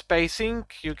got the spacing,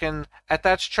 you can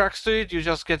attach tracks to it, you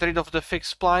just get rid of the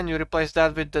fixed spline, you replace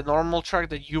that with the normal track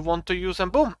that you want to use,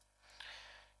 and boom!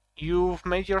 You've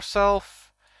made yourself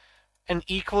an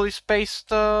equally spaced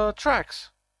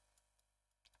tracks.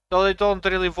 Though they don't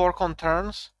really work on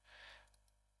turns.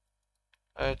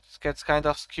 It gets kind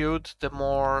of skewed the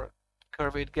more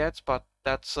curvy it gets, but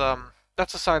that's a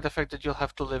side effect that you'll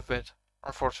have to live with,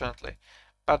 unfortunately.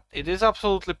 But it is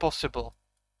absolutely possible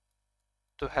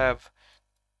to have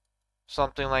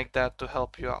something like that to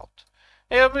help you out.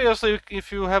 Yeah, obviously,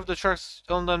 if you have the tracks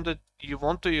on them that you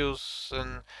want to use,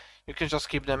 and you can just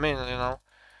keep them in, you know.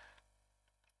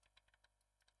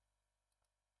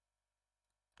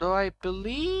 Though I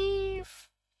believe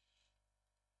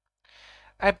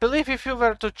if you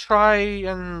were to try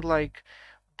and like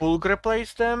bulk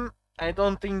replace them, I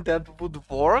don't think that would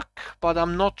work, but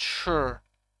I'm not sure.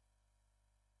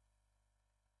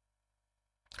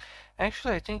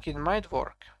 Actually, I think it might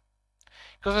work.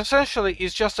 Because essentially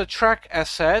it's just a track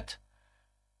asset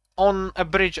on a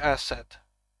bridge asset.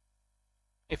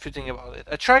 If you think about it.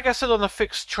 A track asset on a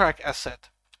fixed track asset.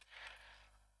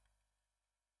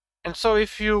 And so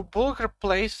if you bulk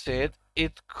replace it,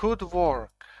 it could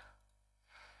work.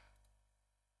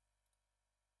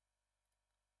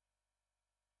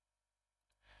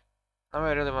 Now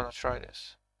I really want to try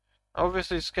this.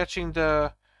 Obviously it's catching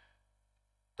the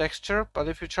texture, but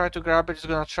if you try to grab it, it's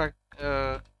gonna try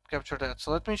capture that.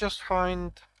 So let me just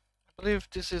find, I believe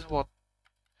this is what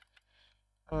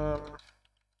um,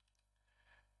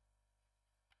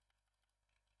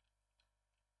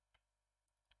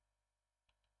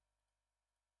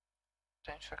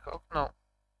 check. Oh no,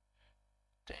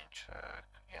 check.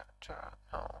 Yeah,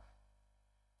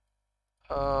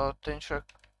 no. Check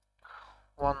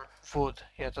one wood.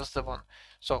 Yeah, that's the one.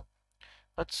 So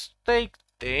let's take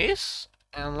this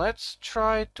and let's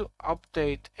try to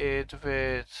update it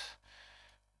with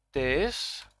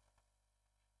this.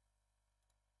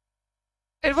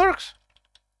 It works!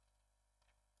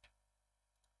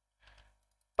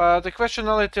 But the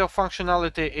questionality of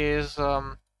functionality is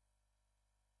the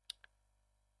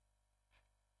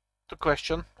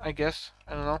question, I guess.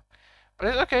 I don't know. But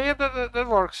it's okay, yeah, that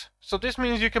works. So this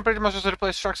means you can pretty much just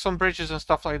replace tracks on bridges and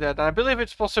stuff like that. And I believe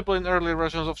it's possible in early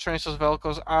versions of Trainz as well,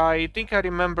 because I think I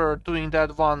remember doing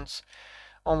that once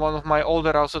on one of my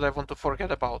older routes that I want to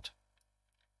forget about.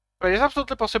 But it's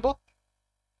absolutely possible.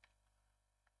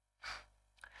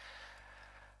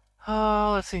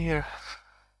 Let's see here.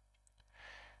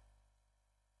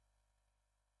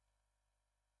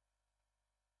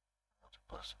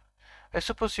 I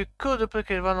suppose you could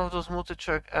duplicate one of those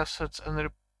multi-track assets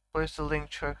and replace the link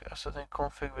track asset in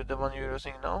config with the one you're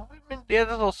using now. I mean, yeah,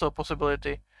 that's also a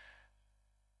possibility.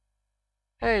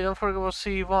 Hey, don't forget about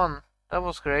C1. That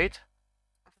was great.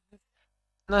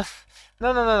 No,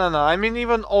 no. I mean,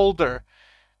 even older.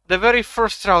 The very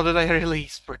first route that I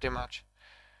released, pretty much.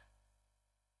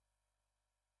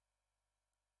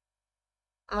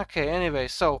 Okay, anyway,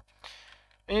 so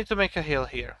we need to make a hill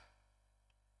here.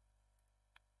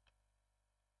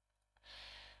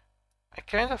 I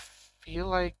kind of feel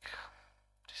like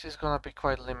this is gonna be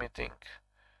quite limiting.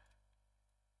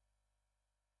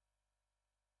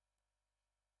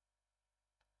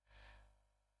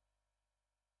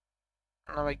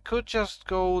 Now I could just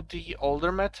go the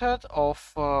older method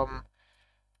of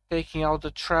taking out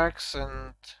the tracks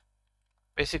and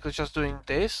basically just doing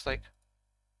this, like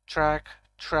track,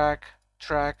 track,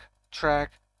 track,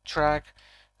 track, track,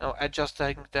 you know,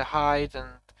 adjusting the height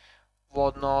and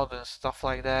whatnot and stuff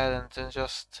like that, and then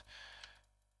just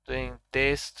doing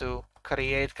this to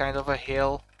create kind of a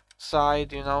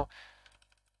hillside, you know.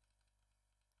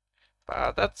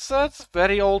 But that's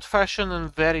very old-fashioned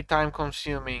and very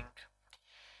time-consuming.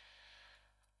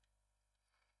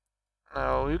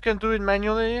 Now you can do it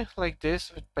manually like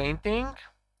this with painting.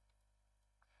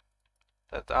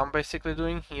 That I'm basically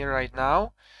doing here right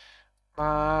now.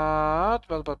 But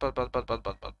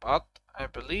I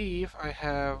believe I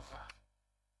have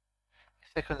a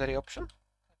secondary option.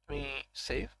 Let me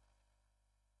save.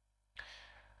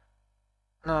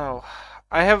 Now,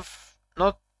 I have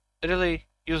not really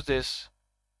used this.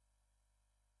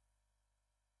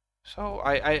 So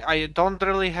I don't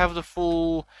really have the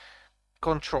full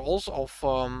controls of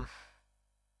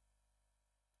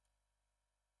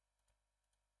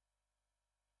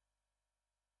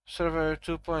server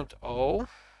 2.0.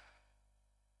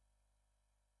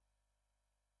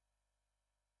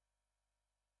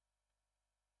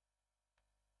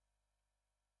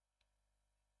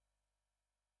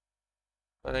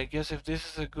 But I guess if this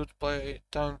is a good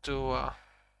time to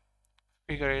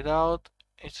figure it out,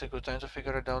 it's a good time to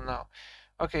figure it out now.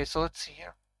 Okay, so let's see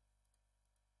here.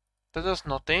 That does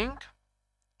nothing.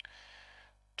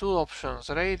 Two options,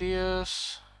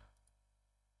 radius.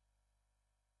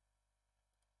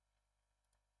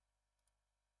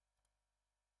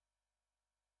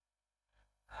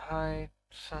 Height,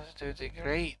 sensitivity,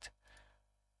 great.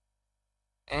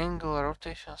 Angle,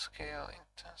 rotation, scale,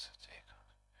 intensity.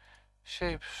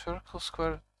 Shape, circle,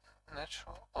 square,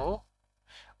 natural. Oh.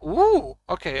 Ooh!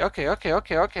 Okay.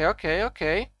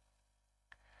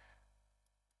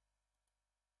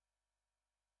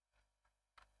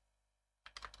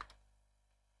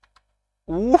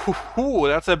 Ooh,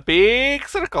 that's a big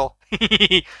circle.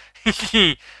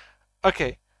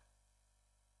 Okay.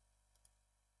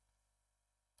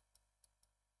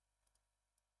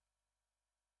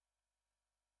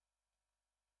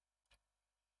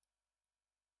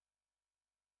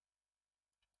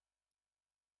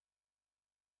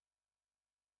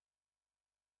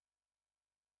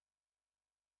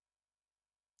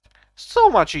 So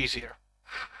much easier.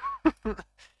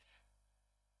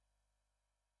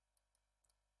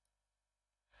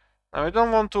 Now, I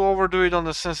don't want to overdo it on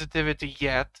the sensitivity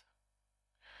yet,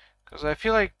 because I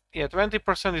feel like, yeah,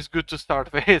 20% is good to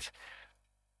start with.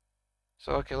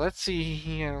 So okay, let's see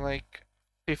here, like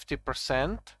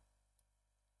 50%.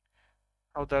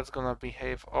 How that's gonna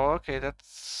behave. Oh, okay,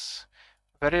 that's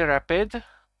very rapid.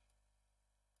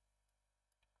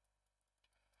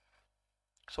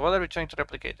 So what are we trying to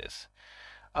replicate this?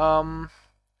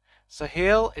 It's a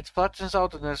hill, it flattens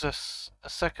out, and there's a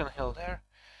second hill there.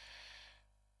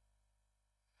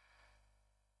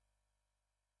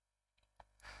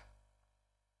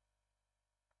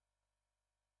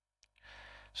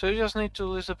 So you just need to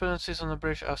list dependencies on the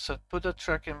bridge asset, put a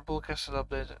track in bulk asset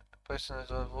update, place and it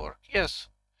will work. Yes.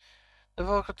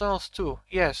 Develop tunnels too.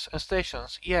 Yes. And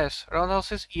stations. Yes.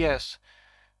 Roundhouses. Yes.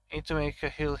 Need to make a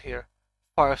hill here.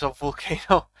 Fires of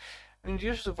volcano. I mean, it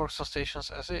usually works on stations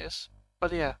as is,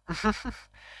 but yeah.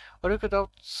 Or you could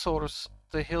outsource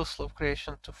the hill slope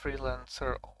creation to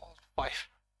freelancer all 5.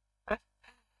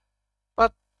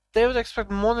 But they would expect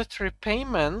monetary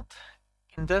payment.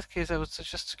 In that case, I would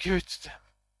suggest to give it to them.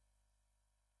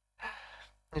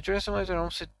 The Train Simulator and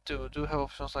Homestead 2 do have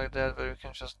options like that where you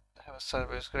can just have a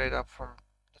sideways grade up from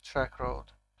the track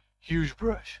road. Huge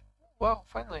brush. Wow,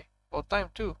 finally. About time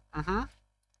too.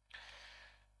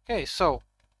 Okay, so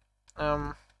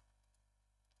gonna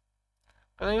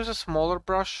use a smaller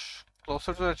brush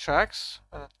closer to the tracks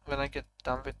when I get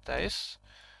done with this.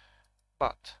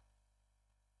 But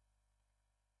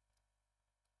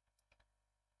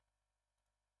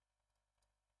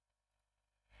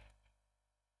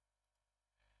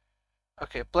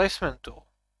okay, placement tool.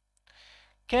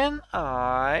 How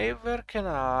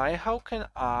can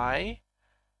I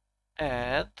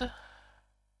add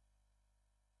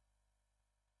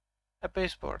a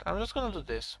baseboard? I'm just gonna do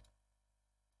this.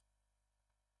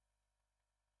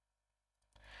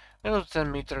 I'm gonna do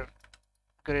 10-meter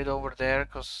grid over there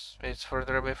because it's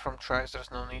further away from tracks.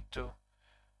 There's no need to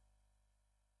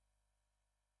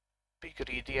be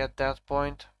greedy at that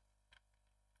point.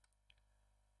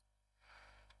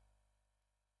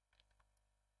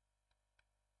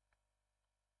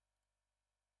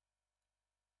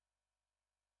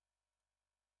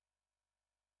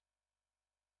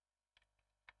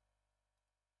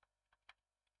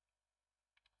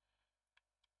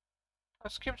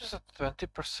 Let's keep this at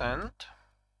 20%.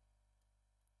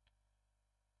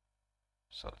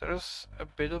 So there's a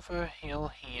bit of a hill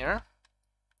here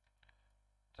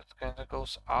that kind of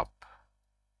goes up.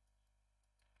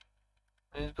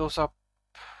 And it goes up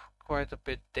quite a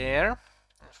bit there.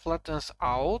 It flattens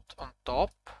out on top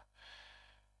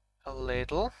a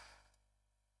little.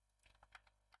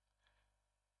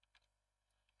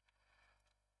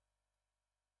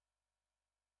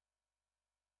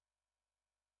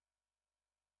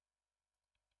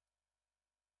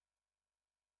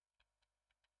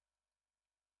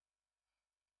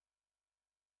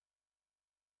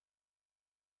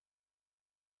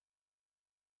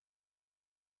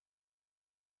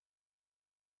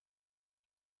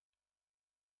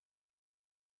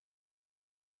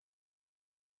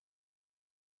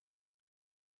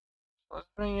 Let's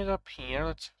bring it up here.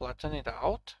 Let's flatten it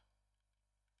out.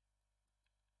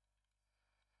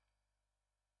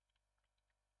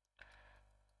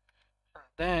 And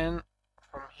then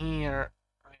from here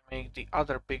we make the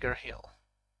other bigger hill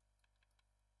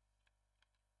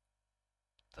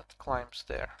that climbs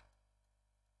there.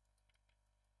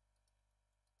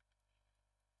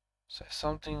 So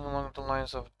something along the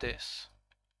lines of this.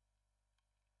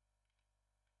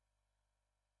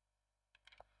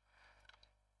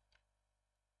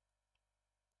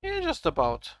 Yeah, just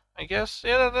about. I guess.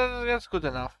 Yeah, that's good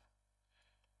enough.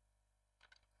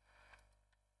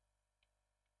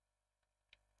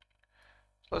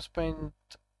 Let's paint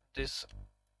this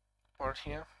part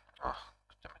here. Oh,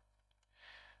 damn it.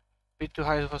 Bit too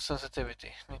high for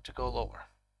sensitivity. Need to go lower.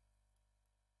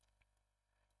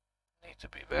 Need to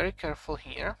be very careful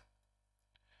here.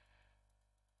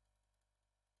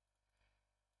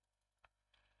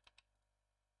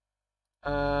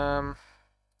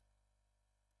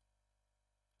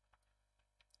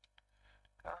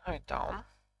 Hide down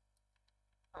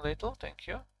a little, thank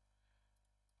you.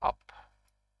 Up.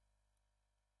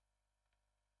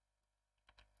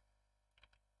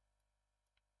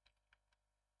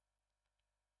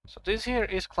 So this here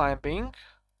is climbing,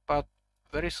 but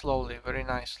very slowly, very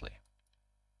nicely.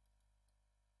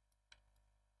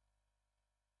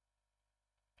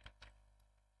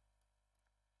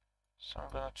 So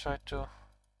I'm gonna try to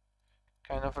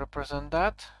kind of represent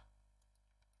that.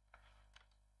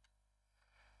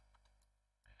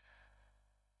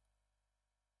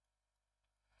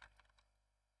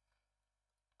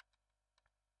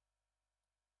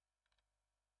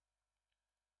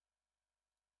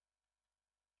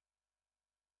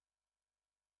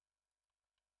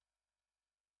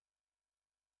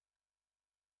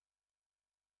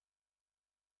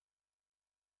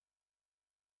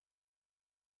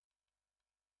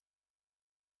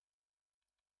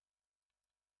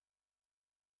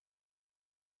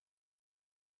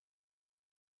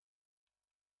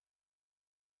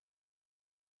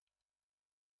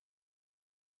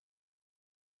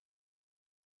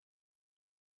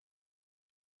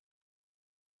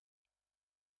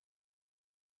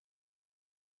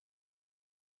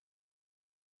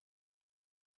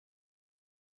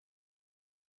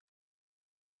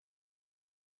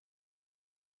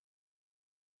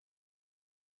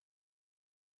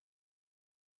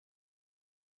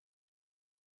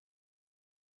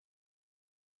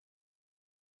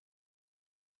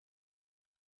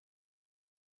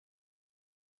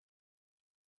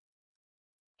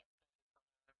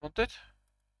 Not it?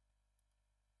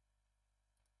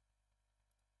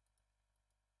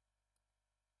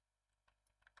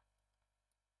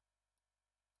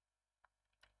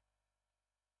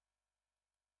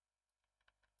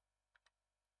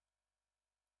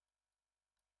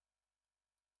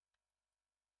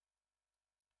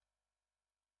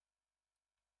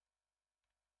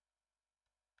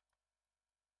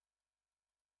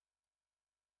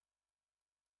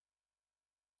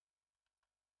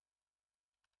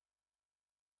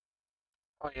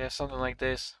 Oh yeah, something like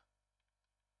this.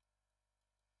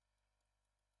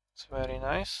 It's very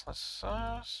nice. Let's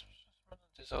smooth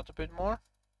this out a bit more.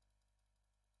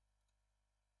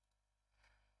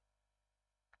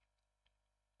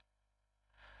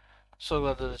 So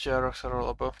glad that the gyros are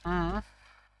rollable.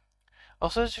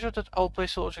 Also, it's true that all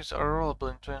placeholder objects are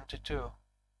rollable in 22.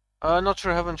 Not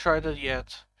sure, haven't tried it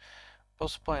yet.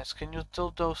 Both points, can you tell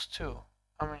those two?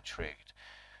 I'm intrigued.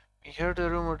 We heard the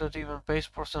rumor that even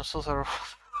passports themselves are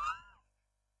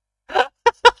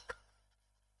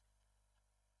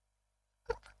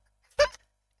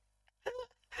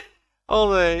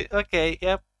Oh, okay,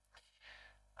 yep.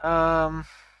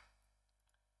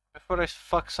 Before I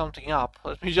fuck something up,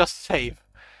 let me just save.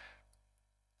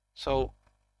 So,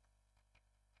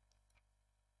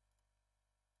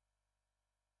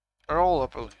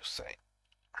 rollable, you say?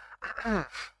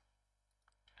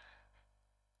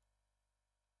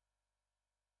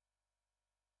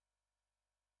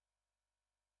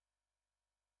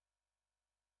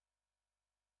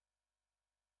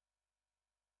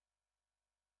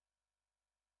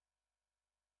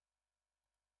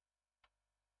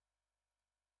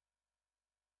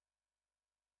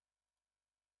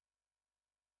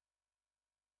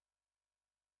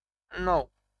 No,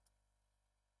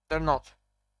 they're not.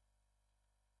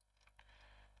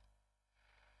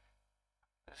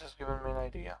 This has given me an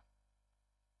idea.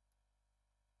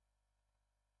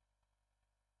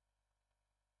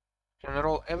 Can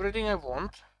roll everything I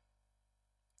want,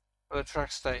 but the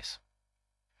track stays.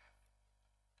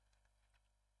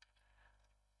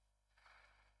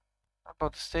 What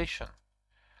about the station?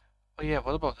 Oh yeah,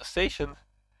 what about the station?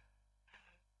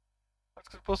 What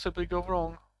could possibly go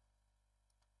wrong?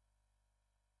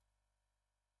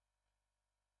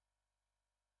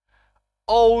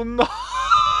 Oh no!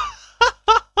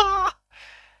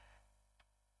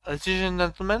 Ladies and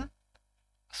gentlemen,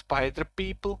 spider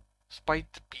people.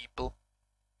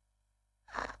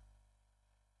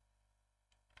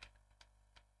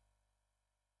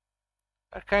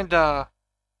 Are kinda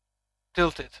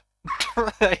tilted.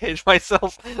 I hate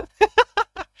myself.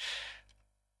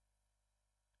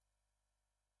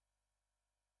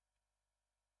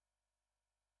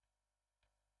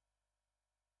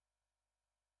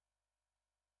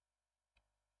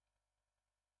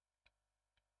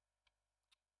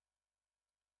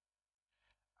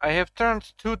 I have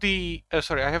turned 2D,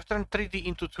 sorry, I have turned 3D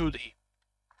into 2D.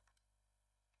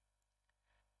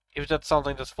 If that's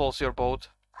something that floats your boat.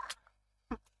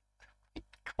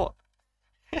 Come on.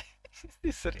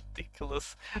 This is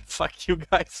ridiculous. Fuck you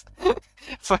guys.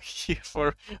 Fuck you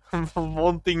for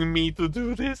wanting me to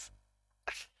do this.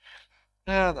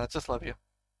 Yeah, no, just love you.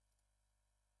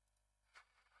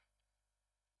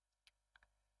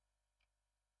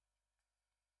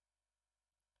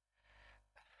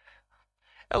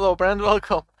 Hello, Brand,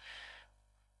 welcome.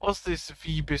 What's this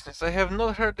V business? I have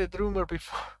not heard that rumor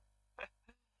before.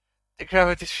 The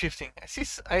gravity is shifting.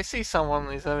 I see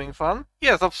someone is having fun.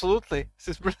 Yes, absolutely. This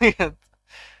is brilliant.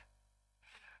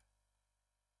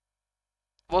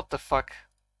 What the fuck?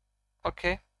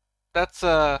 Okay. That's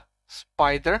a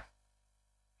spider.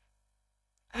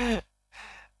 A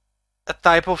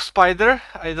type of spider.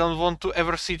 I don't want to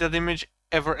ever see that image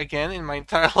ever again in my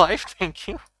entire life. Thank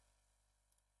you.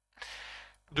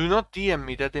 Do not DM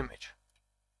me that image.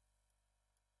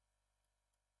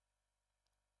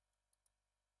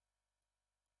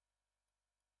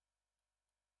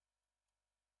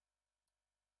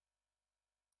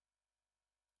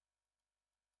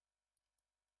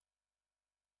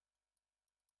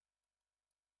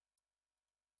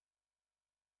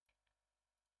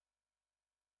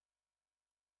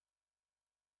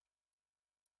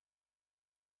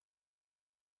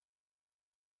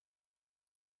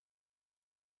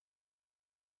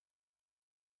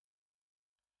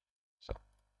 So,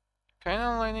 kind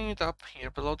of lining it up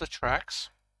here below the tracks.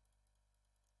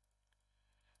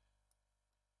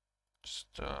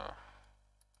 Just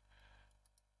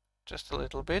a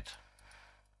little bit.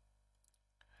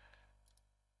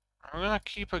 I'm gonna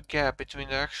keep a gap between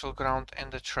the actual ground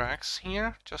and the tracks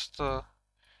here. Just a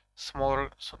smaller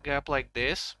gap like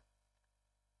this.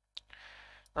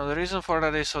 Now the reason for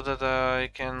that is so that I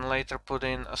can later put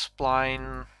in a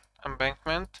spline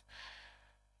embankment,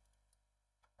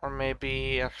 or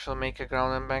maybe actually make a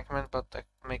ground embankment, but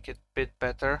make it a bit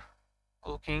better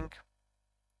looking.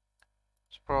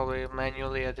 It's probably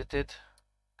manually edited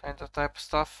kind of type of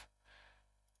stuff.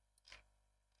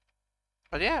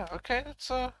 But yeah, okay, that's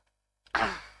a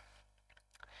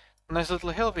nice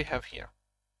little hill we have here.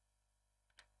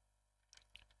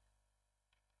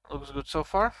 Looks good so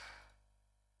far.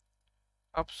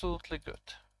 Absolutely good.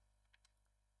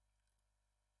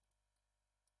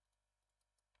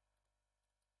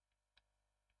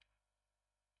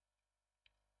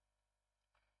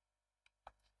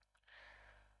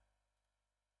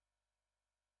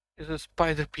 This is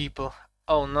spider people.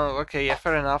 Oh no, okay, yeah,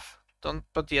 fair enough.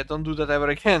 But yeah, don't do that ever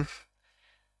again.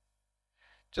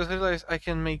 Just realized I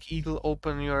can make Eagle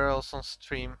open URLs on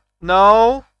stream.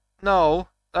 No, no,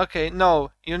 okay,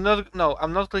 no, you're not. No,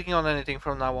 I'm not clicking on anything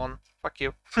from now on. Fuck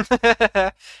you.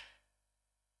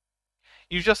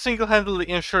 You just single-handedly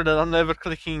ensure that I'm never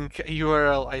clicking a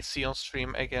URL I see on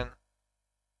stream again.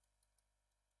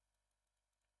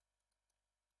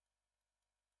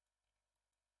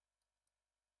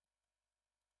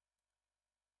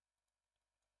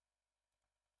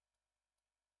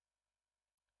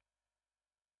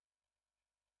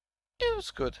 It was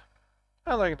good.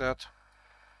 I like that.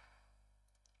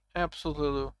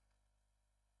 Absolutely.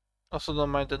 Also don't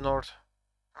mind the north.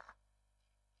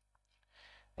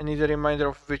 I need a reminder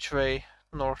of which way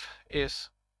north is.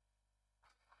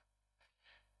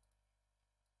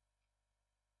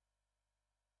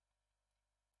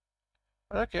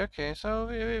 Okay, okay, so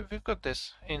we've got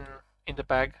this in the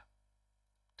bag.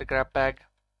 The grab bag.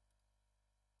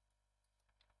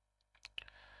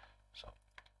 So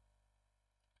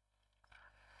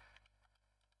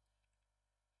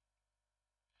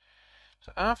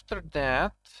So after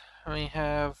that, we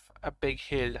have a big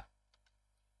hill.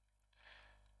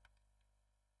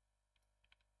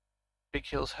 Big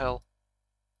hill's hell.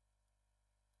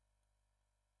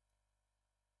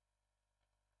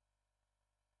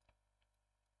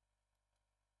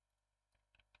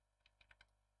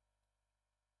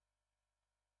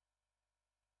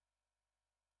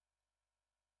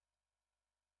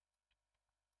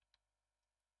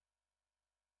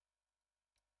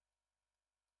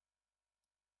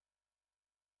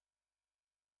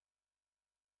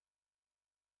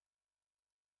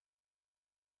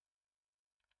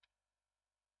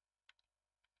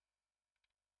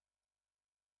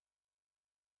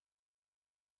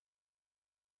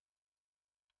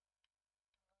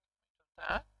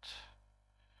 That.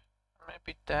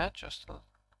 Maybe that, just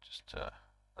a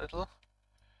little.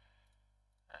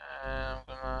 And I'm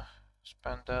gonna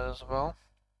spend that as well.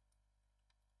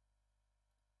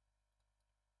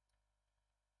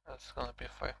 That's gonna be a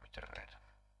 5-meter grid.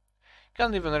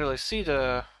 Can't even really see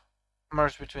the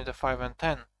merge between the 5 and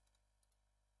 10.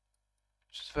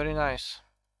 Which is very nice.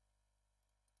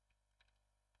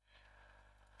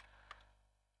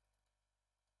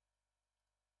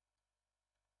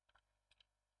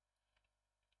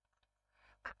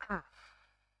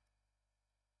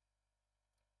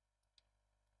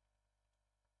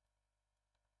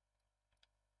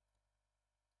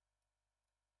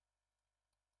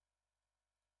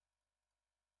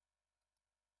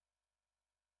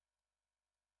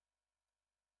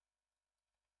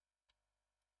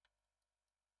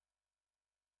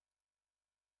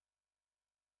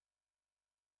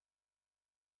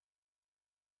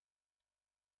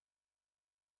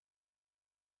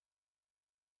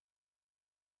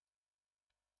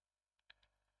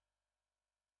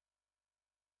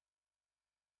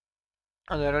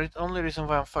 And the only reason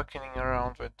why I'm fucking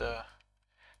around with the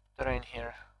terrain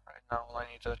here right now, I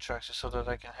need the tracks is so that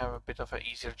I can have a bit of an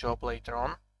easier job later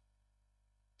on.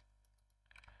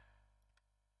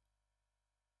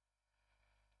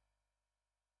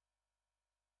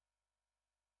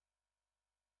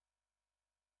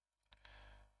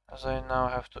 As I now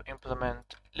have to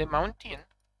implement Le Mountain.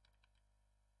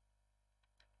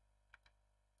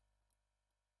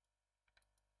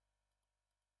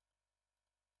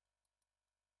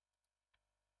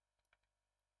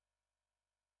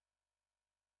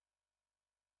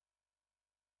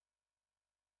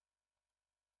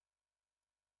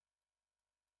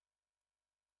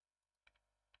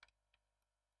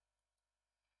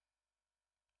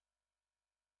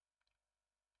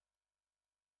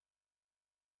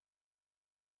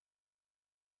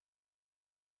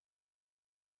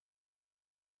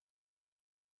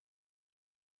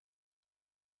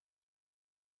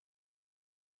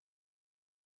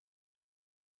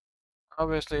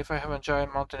 Obviously, if I have a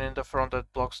giant mountain in the front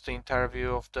that blocks the entire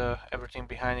view of the everything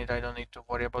behind it, I don't need to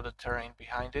worry about the terrain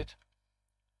behind it.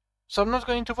 So I'm not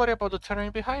going to worry about the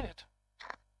terrain behind it.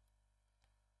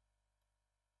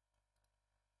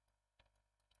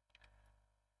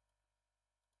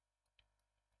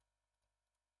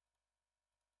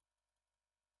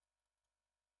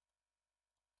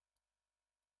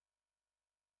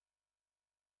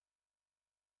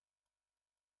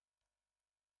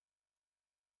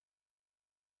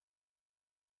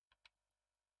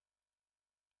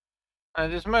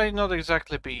 And this might not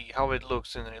exactly be how it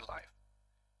looks in real life.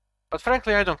 But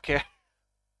frankly, I don't care.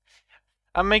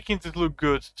 I'm making it look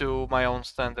good to my own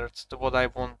standards, to what I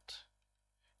want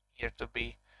here to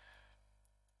be.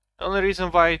 The only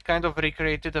reason why I kind of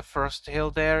recreated the first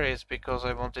hill there is because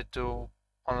I wanted to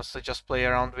honestly just play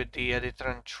around with the editor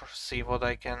and see what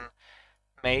I can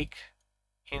make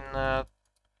in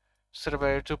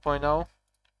Surveyor 2.0.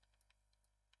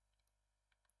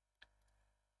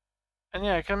 And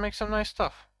yeah, I can make some nice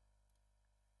stuff.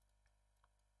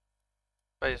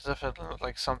 But it's definitely not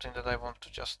like something that I want to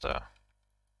just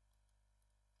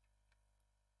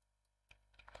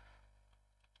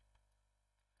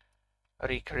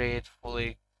recreate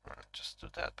fully. Just do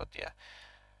that, but yeah.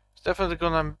 It's definitely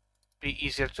gonna be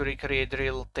easier to recreate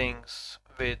real things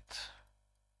with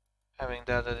having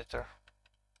that editor.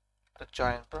 The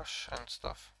giant brush and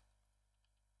stuff.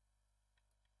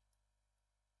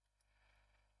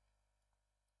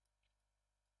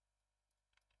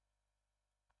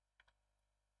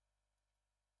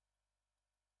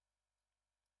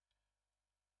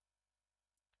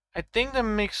 I think the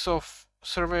mix of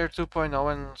Surveyor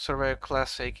 2.0 and Surveyor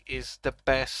Classic is the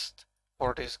best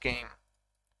for this game.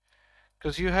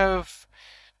 Because you have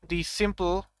these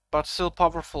simple but still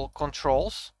powerful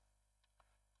controls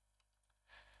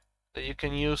that you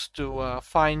can use to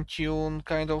fine-tune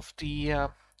kind of the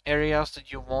areas that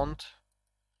you want.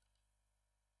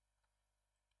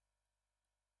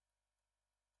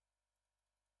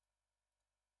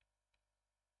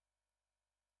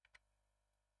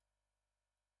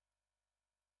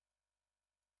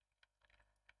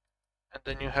 And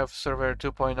then you have Surveyor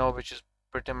 2.0, which is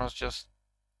pretty much just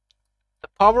the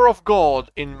power of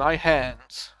God in my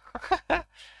hands.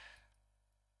 Let's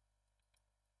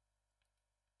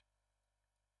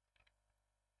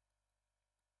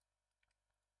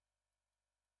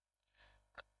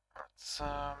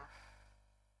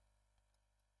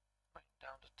bring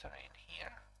down the terrain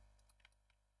here.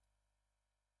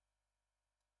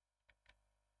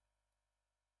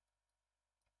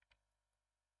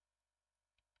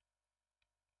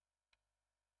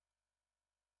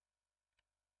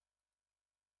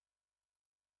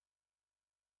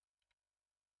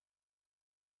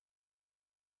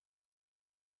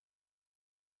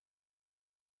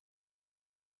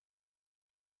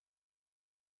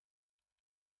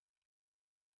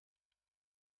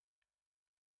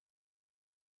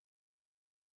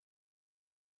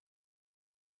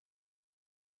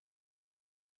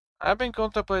 I've been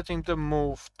contemplating the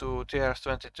move to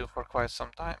TRS-22 for quite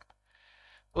some time.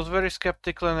 Was very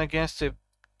skeptical and against it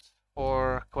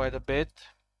for quite a bit,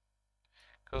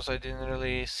 because I didn't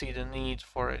really see the need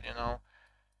for it, you know.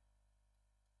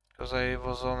 Because I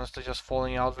was honestly just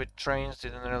falling out with Trainz,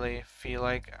 didn't really feel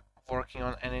like working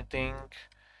on anything.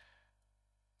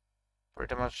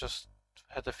 Pretty much just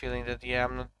had the feeling that, yeah,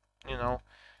 I'm not, you know,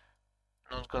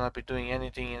 not gonna be doing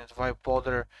anything, and why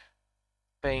bother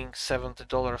paying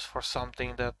 $70 for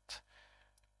something that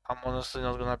I'm honestly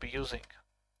not gonna be using.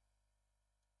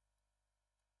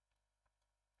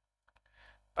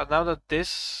 But now that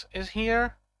this is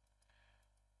here,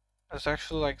 there's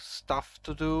actually like stuff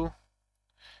to do,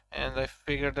 and I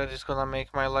figured that it's gonna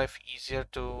make my life easier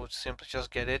to simply just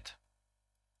get it.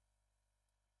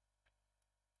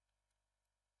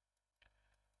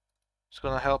 It's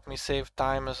gonna help me save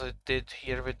time as it did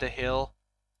here with the hill.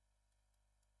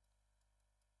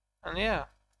 And yeah,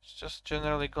 it's just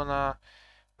generally gonna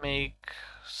make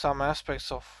some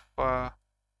aspects of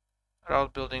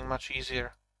route building much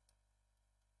easier.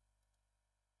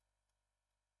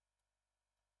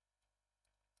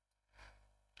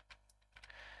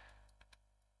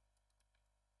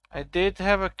 I did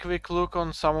have a quick look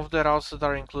on some of the routes that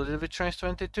are included with Trainz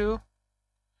 22.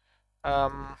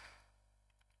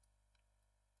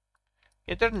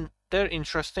 Yeah, they're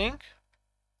interesting.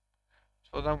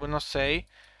 That's what I'm gonna say.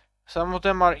 Some of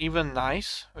them are even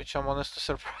nice, which I'm honestly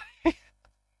surprised.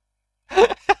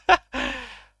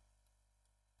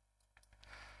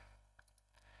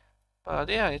 But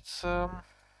yeah, it's nah,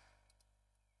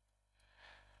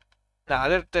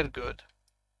 they're good.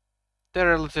 They're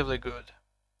relatively good.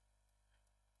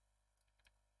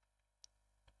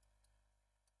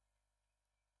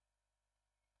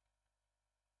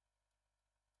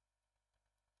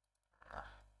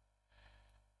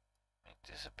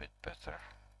 this a bit better.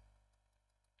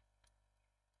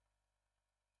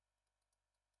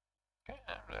 Okay,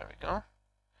 there we go.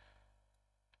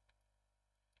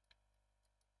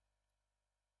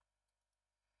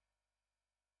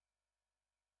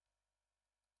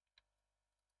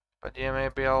 But yeah,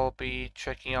 maybe I'll be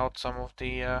checking out some of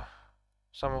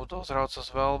those routes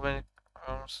as well when it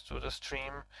comes to the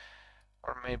stream,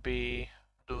 or maybe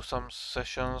do some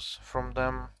sessions from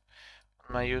them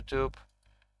on my YouTube.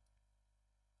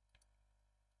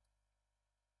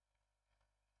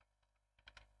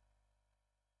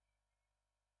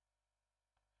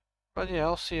 But yeah,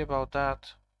 I'll see about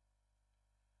that.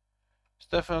 It's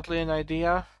definitely an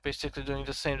idea. Basically doing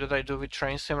the same that I do with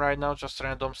Trainz right now, just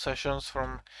random sessions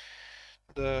from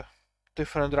the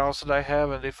different routes that I have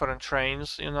and different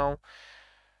trains, you know.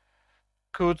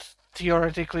 Could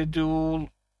theoretically do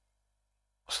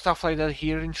stuff like that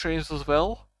here in Trainz as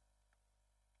well.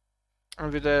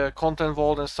 And with the content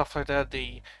vault and stuff like that,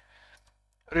 the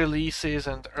releases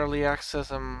and early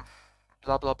access and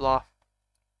blah blah blah.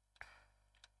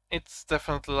 It's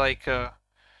definitely like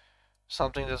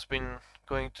something that's been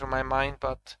going through my mind,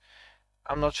 but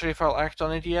I'm not sure if I'll act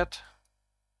on it yet.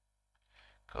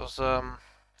 Because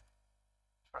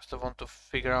first I want to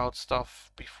figure out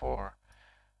stuff before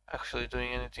actually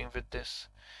doing anything with this.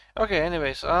 Okay,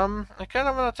 anyways, I kind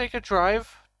of want to take a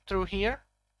drive through here.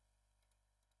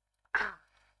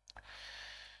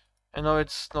 I know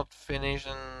it's not finished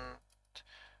and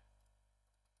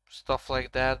stuff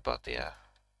like that, but yeah.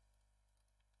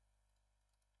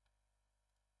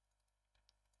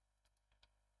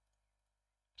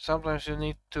 Sometimes you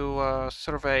need to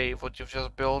survey what you've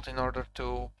just built in order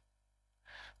to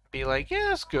be like, yeah,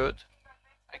 that's good.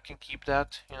 I can keep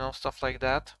that, you know, stuff like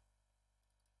that.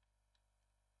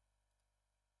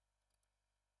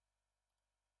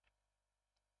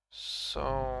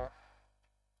 So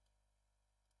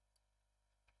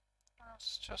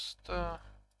let's just do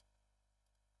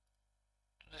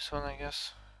this one, I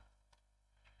guess.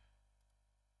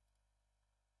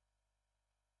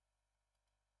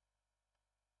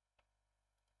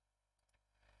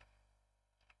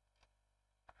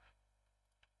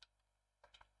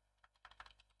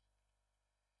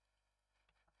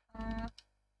 Mm,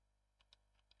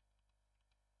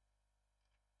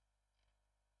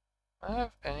 I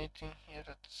have anything here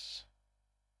that's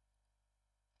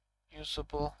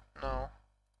usable? No,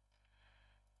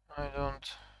 I don't.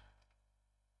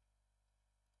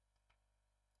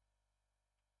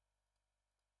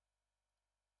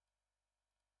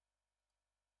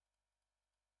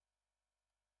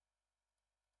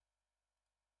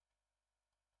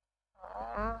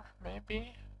 Or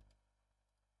maybe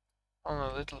on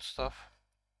the little stuff.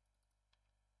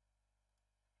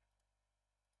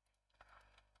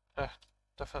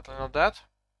 Definitely not that.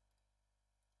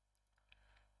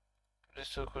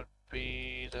 This two could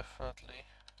be definitely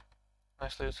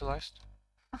nicely utilized.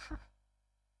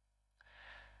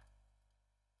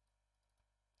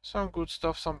 Some good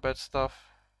stuff, some bad stuff.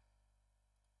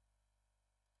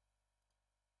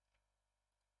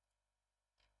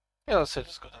 Yeah, let's say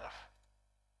it's good enough.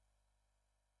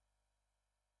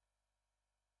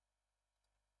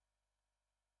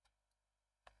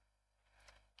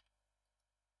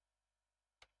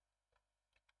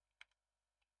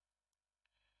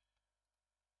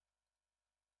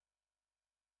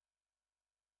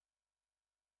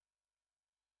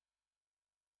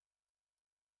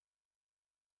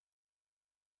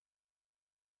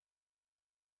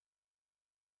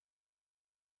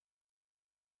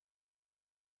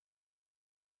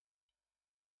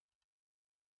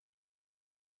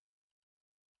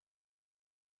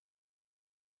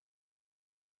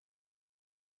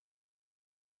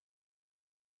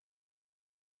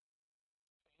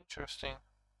 Interesting.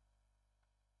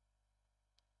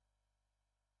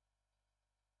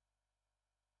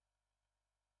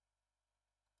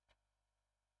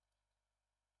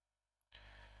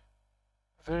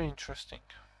 Very interesting.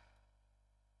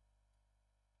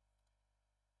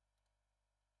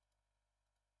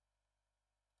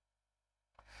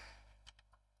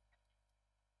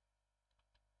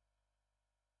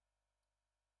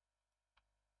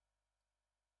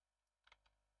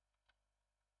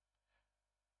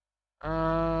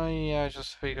 Yeah, I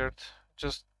just figured.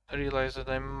 Just realized that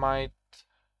I might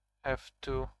have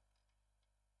to.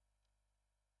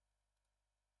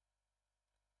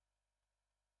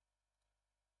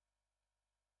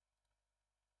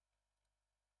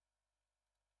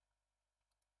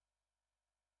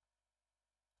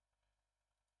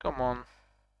 Come on.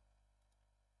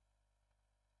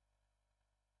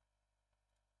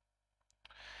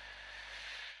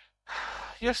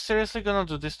 You're seriously gonna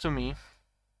do this to me?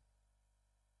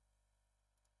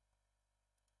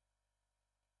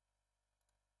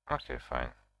 Okay, fine.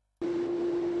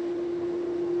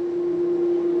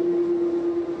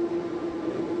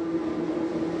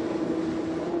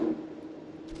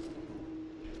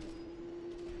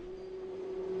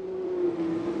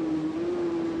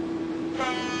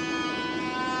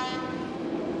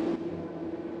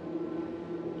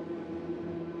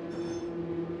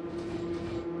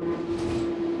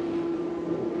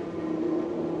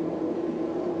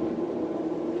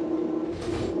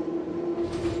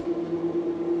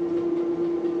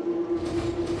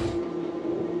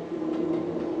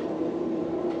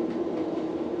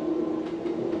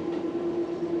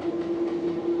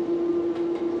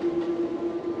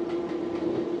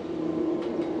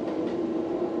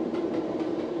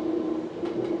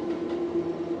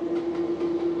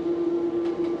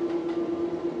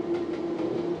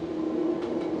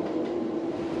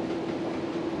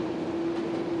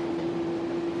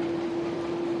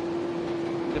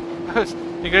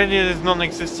 The gradient is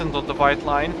non-existent on the white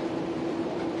line.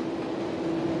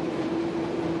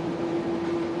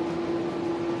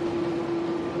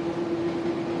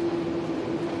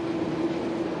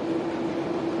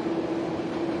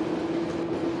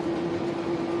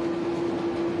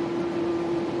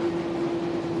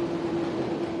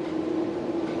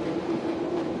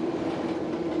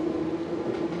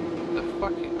 The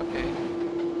fucking... okay.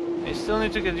 I still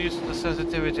need to get used to the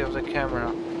sensitivity of the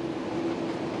camera.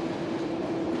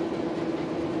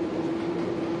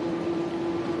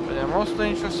 I'm mostly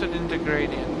interested in the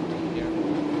gradient here.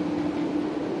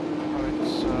 Oh,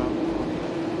 it's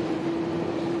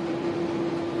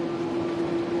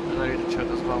I read the chat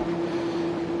as well.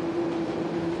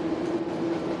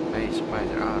 Hey,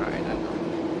 spider, alright, I know.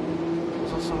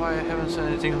 That's also why I haven't said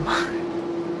anything about it.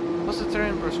 What's the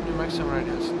terrain burst new maximum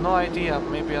radius? No idea,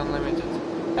 maybe unlimited.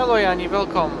 Hello Yanni,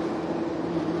 welcome.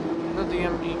 Not the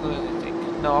Eagle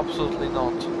anything. No, absolutely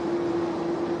not.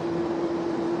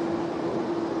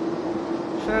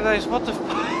 Paradise, what the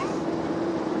fuck?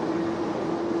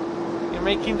 You're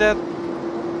making that,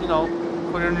 you know,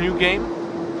 for your new game?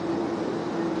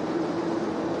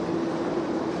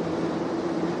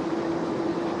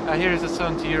 Here is a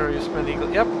 70 euro you spend Eagle.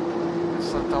 Yep,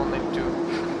 it's not down name too.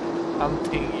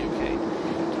 Hunting UK.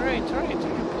 Terrain, you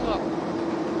pull up.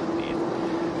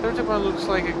 31 looks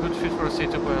like a good fit for a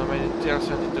C2.0 made in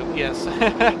TR72. Yes.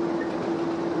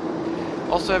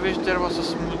 Also, I wish there was a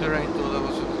smoother rain tool that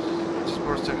was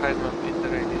Sportster height map in the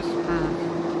radius.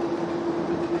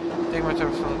 Take my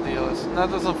terms from the DLS. That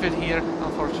doesn't fit here,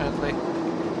 unfortunately.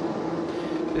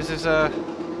 This is a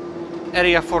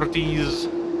area for these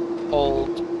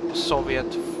old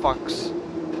Soviet fucks.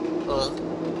 Ugh.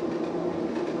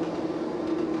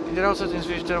 In the route settings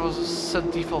which there was a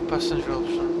set default passenger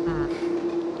option.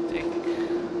 Take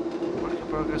work in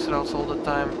progress routes all the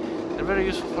time. They're very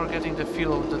useful for getting the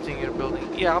feel of the thing you're building.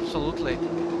 Yeah, absolutely.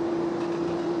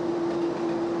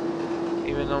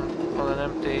 Even on an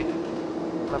empty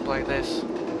map like this.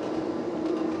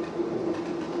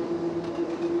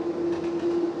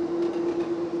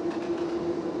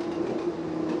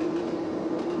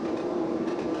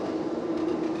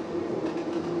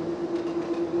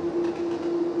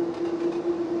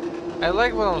 I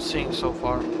like what I'm seeing so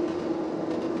far.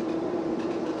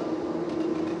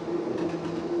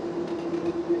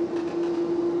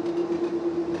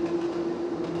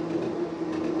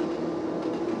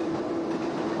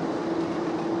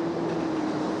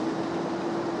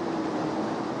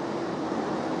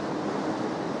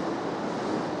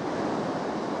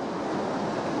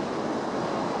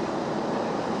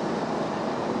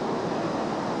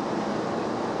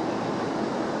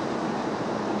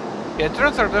 Yeah,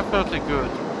 turns are definitely good.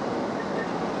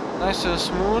 Nice and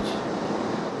smooth.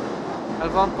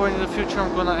 At one point in the future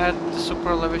I'm gonna add the super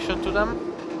elevation to them.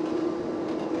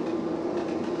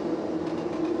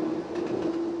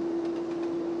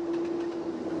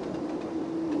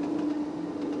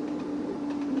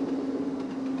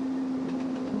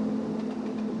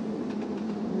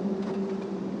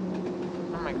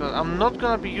 Oh my god, I'm not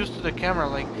gonna be used to the camera,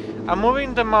 like, I'm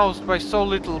moving the mouse by so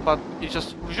little, but it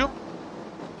just whoop,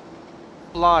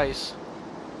 flies.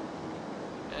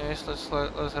 Anyways, let's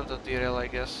have the derail, I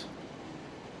guess.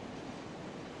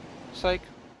 Psych.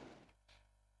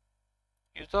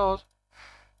 You thought?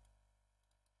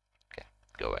 Okay,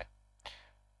 go away.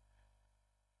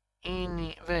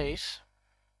 Anyways,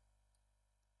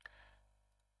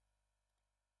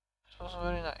 it was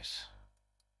very nice.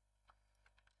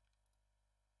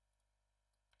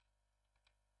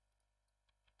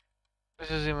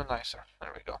 This is even nicer.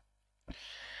 There we go.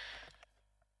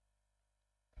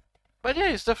 But yeah,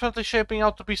 it's definitely shaping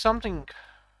out to be something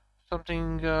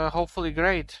hopefully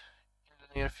great in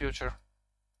the near future.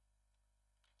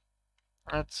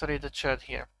 Let's read the chat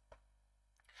here.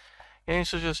 Any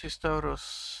suggestions,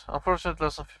 Taurus? Unfortunately,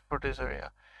 doesn't fit for this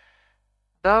area.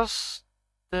 Does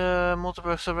the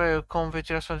multiplayer surveyor come with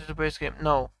Responsive to base game?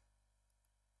 No.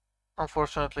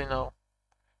 Unfortunately, no.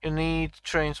 You need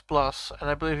Trainz Plus, and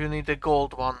I believe you need the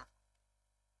gold one.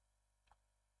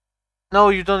 No,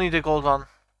 you don't need the gold one.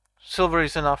 Silver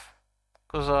is enough,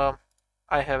 because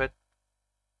I have it.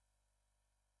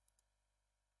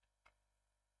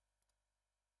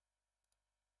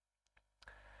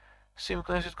 Sim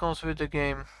Classic comes with the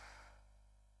game.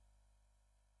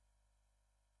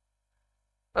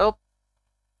 Well,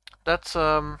 that's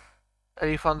a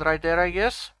refund right there, I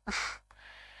guess.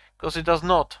 Because it does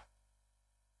not.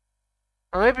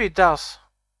 Or maybe it does.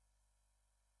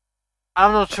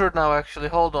 I'm not sure now, actually.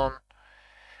 Hold on.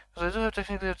 Because I do have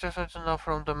technically a translation now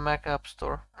from the Mac App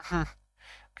Store.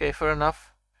 Okay, fair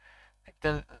enough.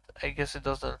 Then I guess it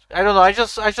doesn't. I don't know. I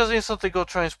just instantly got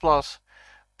Trainz Plus,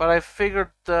 but I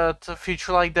figured that a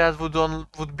feature like that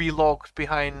would be locked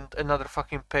behind another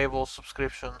fucking paywall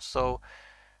subscription. So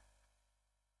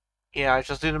yeah, I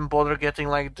just didn't bother getting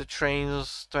like the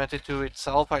Trainz 22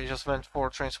 itself. I just went for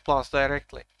Trainz Plus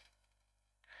directly.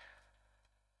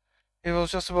 It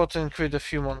was just about to include a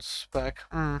few months back.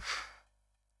 Yeah,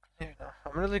 no.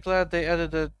 I'm really glad they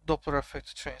added the Doppler effect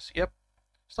to Trainz. Yep.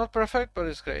 It's not perfect, but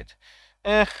it's great.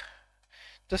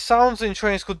 The sounds in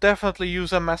Trainz could definitely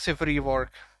use a massive rework.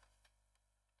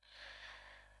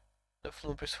 The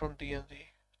floop is from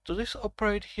D&D. Do this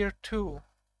operate here too?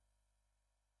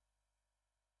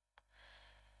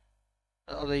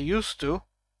 They used to.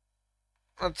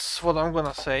 That's what I'm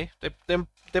gonna say.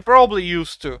 They probably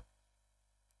used to.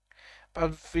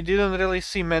 But we didn't really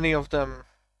see many of them.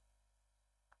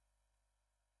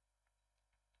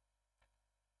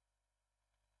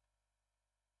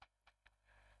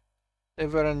 They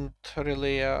weren't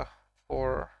really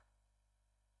for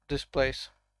displays.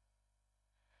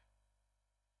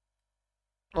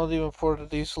 Not even for the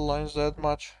diesel lines that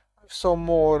much. I saw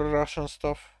more Russian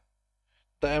stuff.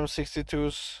 The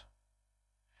M62s.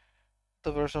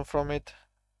 The version from it.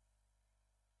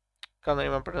 Can't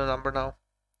remember the number now.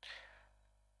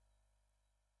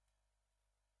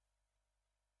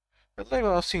 But like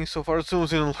what I was seeing so far,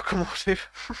 zooms in on locomotive.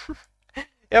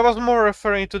 Yeah, I was more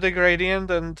referring to the gradient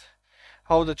and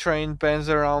how the train bends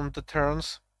around the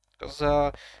turns. Because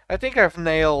I think I've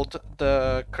nailed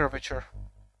the curvature.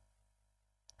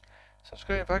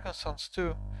 Subscribe icon sounds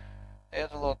too.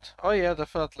 Add a lot. Oh yeah,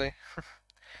 definitely.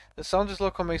 The sound this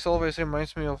loco makes always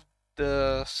reminds me of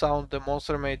the sound the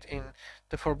monster made in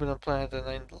the Forbidden Planet, and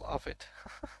I love it.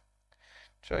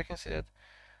 Sure, I can see that.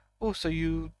 Oh, so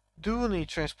you do need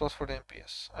Trainz Plus for the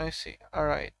MPS. I see.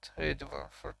 Alright. Ready to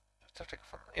work for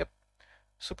Yep.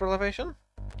 Super elevation?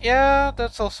 Yeah,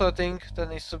 that's also a thing that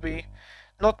needs to be.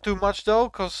 Not too much though,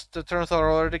 because the turns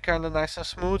are already kind of nice and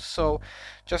smooth, so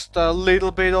just a little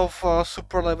bit of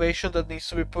super elevation that needs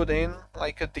to be put in,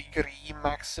 like a degree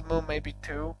maximum, maybe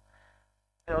 2.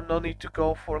 You know, no need to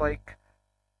go for like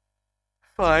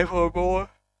 5 or more.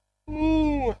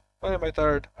 Ooh, why am I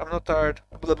tired? I'm not tired.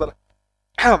 Blah, blah.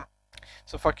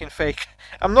 It's a fucking fake.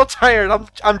 I'm not tired.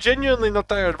 I'm genuinely not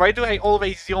tired. Why do I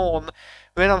always yawn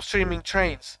when I'm streaming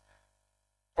Trainz?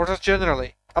 Or just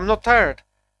generally. I'm not tired.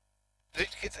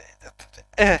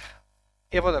 Yeah,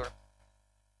 whatever.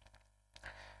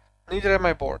 Neither am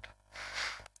I bored.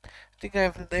 I think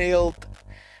I've nailed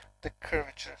the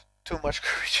curvature. Too much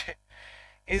curvature.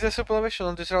 Is there super elevation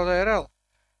on this route IRL?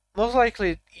 Most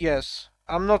likely, yes.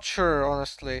 I'm not sure,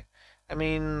 honestly. I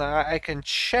mean, I can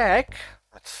check.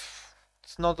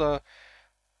 It's not a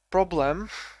problem.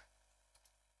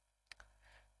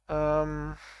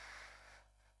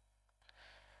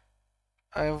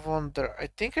 I wonder. I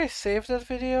think I saved that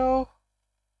video.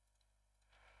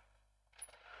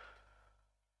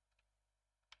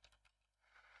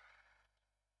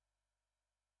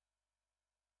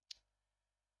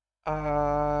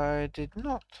 I did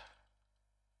not.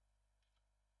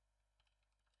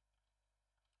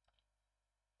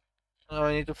 Now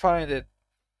I need to find it.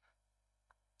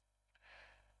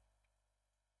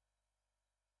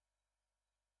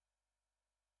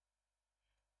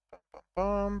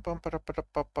 Bum bum ba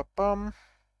bum bum.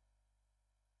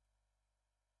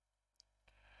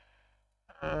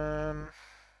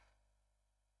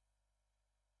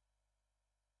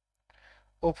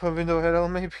 Open window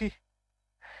herald maybe.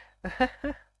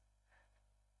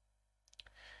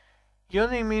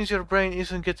 Yawning means your brain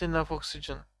isn't getting enough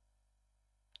oxygen.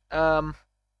 No,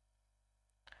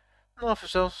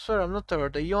 officer, sir, I'm not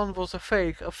tired. The yawn was a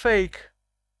fake. A fake.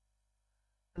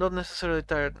 Not necessarily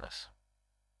tiredness.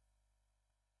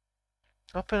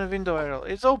 Open a window arrow.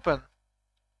 It's open.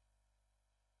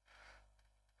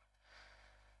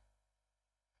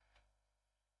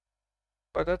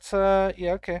 But that's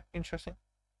yeah, okay, interesting.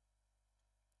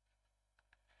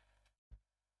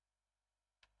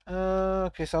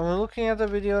 Okay, so I'm looking at the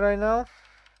video right now.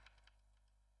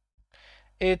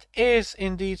 It is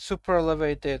indeed super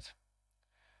elevated.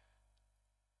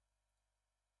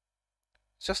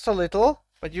 Just a little,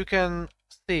 but you can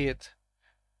see it.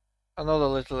 Another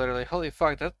little, really. Holy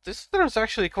fuck, this there's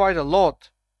actually quite a lot.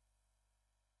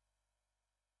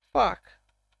 Fuck.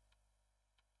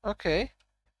 Okay.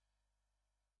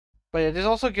 But yeah, this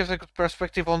also gives a good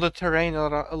perspective on the terrain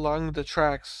along the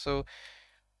tracks. So,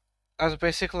 as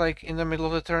basically like in the middle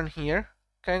of the turn here,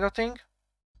 kind of thing.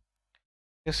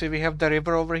 You see, we have the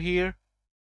river over here,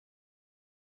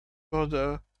 or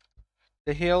the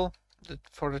hill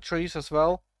for the trees as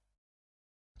well.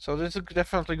 So this is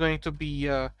definitely going to be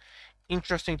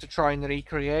interesting to try and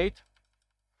recreate.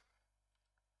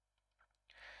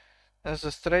 There's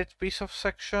a straight piece of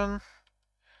section.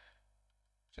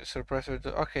 Just surprised with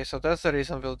okay, so that's the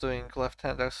reason we're doing left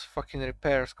hand. There's fucking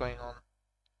repairs going on.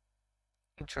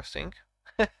 Interesting.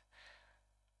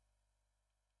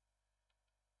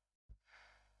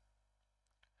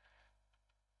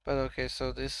 But okay,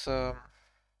 so this is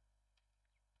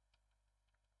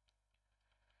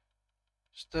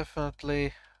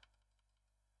definitely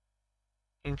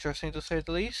interesting to say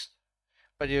the least.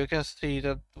 But you can see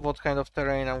that what kind of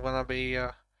terrain I'm gonna be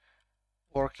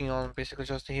working on. Basically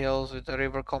just the hills with the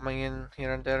river coming in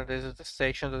here and there. This is the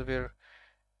station that we're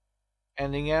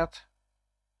ending at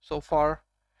so far.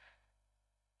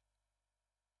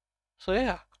 So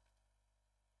yeah,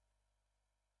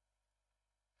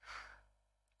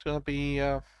 it's gonna be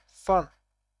fun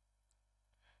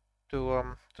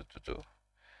to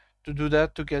do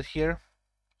that, to get here,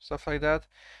 stuff like that.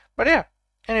 But yeah,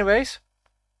 anyways,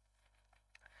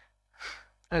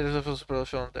 there's a full super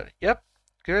shown there. Yep,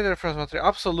 great reference material,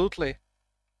 absolutely.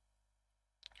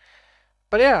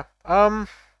 But yeah,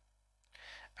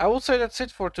 I would say that's it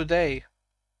for today.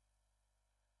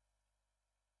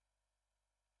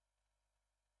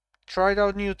 Tried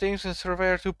out new things in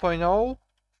Surveyor 2.0,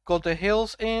 got the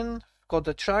hills in, got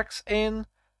the tracks in,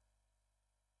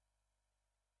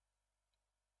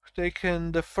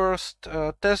 taken the first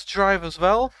test drive as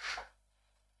well.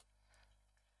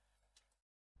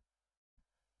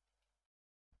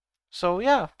 So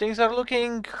yeah, things are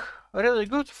looking really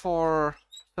good for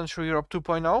Central Europe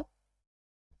 2.0.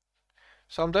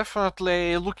 So I'm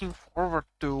definitely looking forward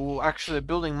to actually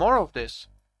building more of this.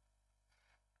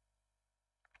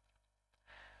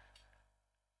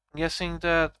 I'm guessing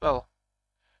that, well,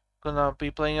 gonna be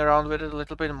playing around with it a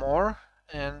little bit more,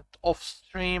 and off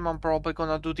stream I'm probably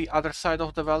gonna do the other side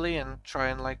of the valley and try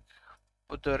and like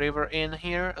put the river in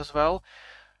here as well.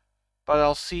 But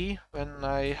I'll see when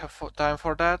I have time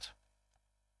for that,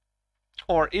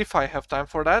 or if I have time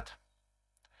for that.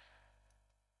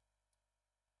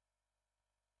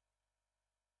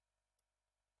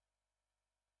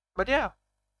 But yeah,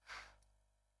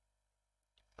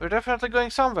 we're definitely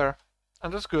going somewhere,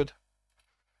 and that's good.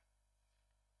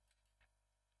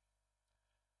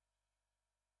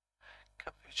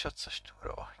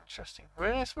 Interesting.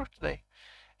 Very nice work today.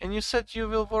 And you said you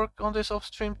will work on this off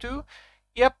stream too?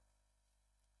 Yep.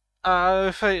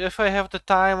 If I have the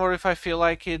time or if I feel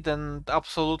like it, then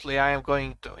absolutely I am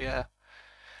going to. Yeah.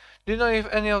 Do you know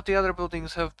if any of the other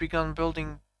buildings have begun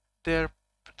building their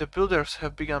the builders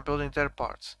have begun building their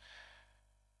parts?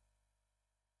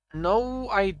 No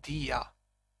idea.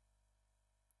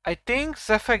 I think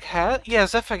Zefek has. Yeah,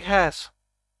 Zefek has.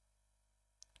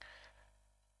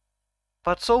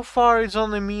 But so far it's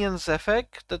only me and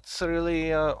Zefek that's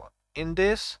really in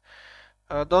this.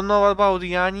 Don't know about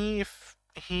Yanni if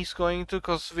he's going to,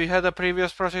 because we had a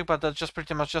previous project, but that just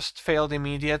pretty much just failed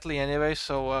immediately anyway.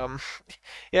 So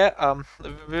yeah,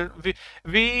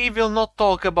 we will not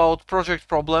talk about project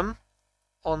problem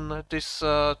on this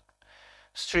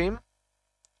stream.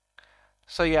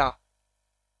 So yeah.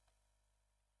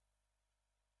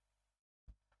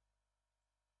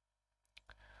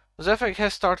 Zefek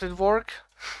has started work.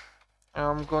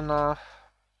 I'm gonna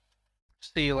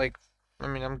see, like, I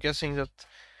mean, I'm guessing that.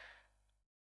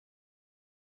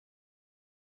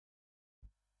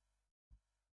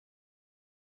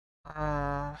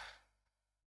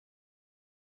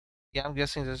 Yeah, I'm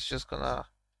guessing there's just gonna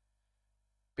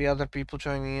be other people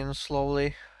joining in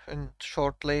slowly and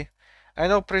shortly. I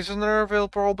know Prisoner will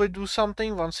probably do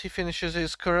something once he finishes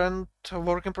his current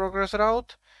work in progress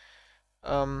route.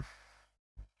 Let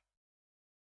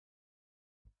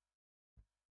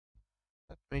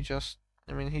me just.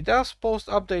 I mean, he does post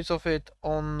updates of it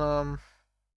on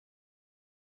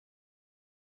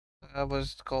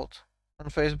what's it called, on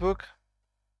Facebook.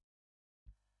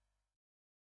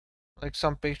 like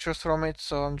some pictures from it,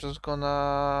 so I'm just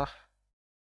gonna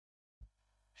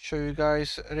show you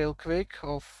guys real quick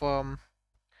of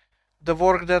the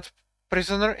work that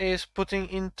prisoner is putting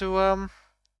into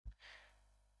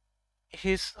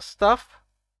his stuff,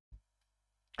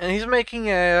 and he's making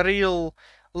a real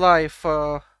life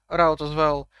route as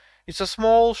well. It's a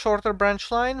small, shorter branch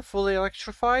line, fully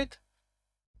electrified,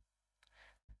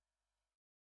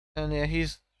 and yeah,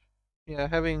 he's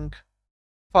having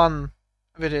fun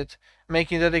with it,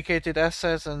 making dedicated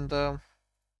assets and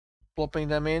plopping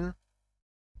them in,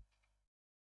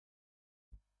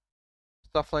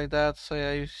 stuff like that. So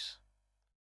yeah, he's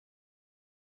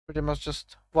pretty much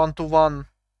just one-to-one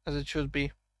as it should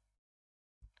be.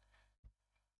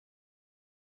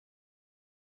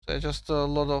 So just a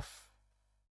lot of,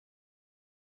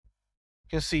 you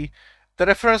can see the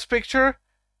reference picture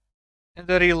and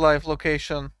the real life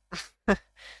location.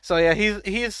 So yeah,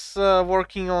 he's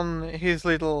working on his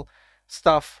little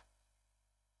stuff,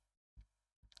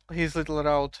 his little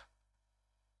route.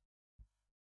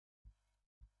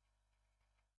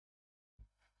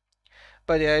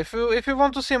 But yeah, if you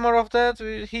want to see more of that,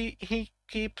 he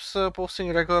keeps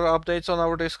posting regular updates on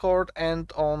our Discord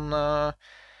and on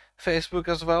Facebook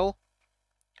as well.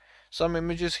 Some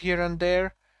images here and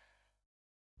there.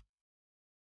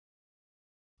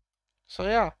 So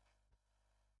yeah,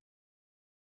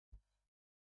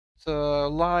 it's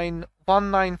line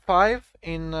 195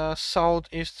 in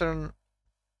southeastern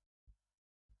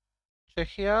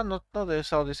Czechia, not the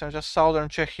southeastern, just southern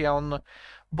Czechia on the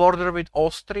border with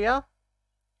Austria.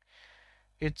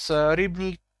 It's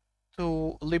Rybník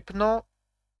to Lipno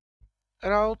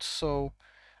route, so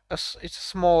it's a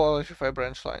small electrified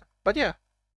branch line. But yeah.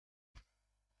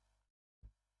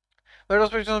 Were those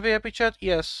pictures on VIP chat?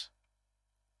 Yes.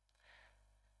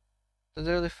 The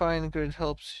daily fine grid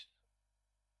helps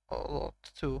a lot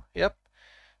too. Yep.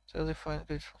 The daily fine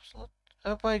grid helps a lot.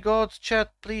 Oh my god,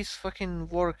 chat, please fucking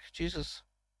work. Jesus.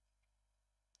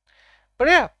 But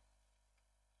yeah.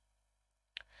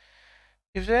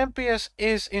 If the MPS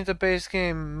is in the base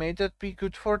game, may that be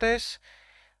good for this?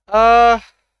 No.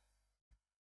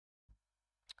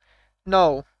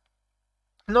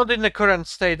 Not in the current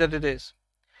state that it is.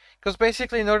 Because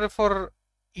basically, in order for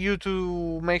you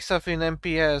to make stuff in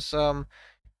MPS,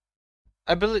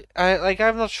 I believe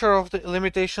I'm not sure of the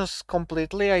limitations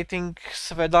completely. I think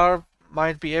Svedar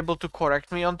might be able to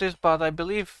correct me on this, but I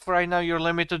believe right now you're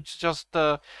limited to just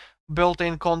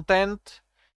built-in content.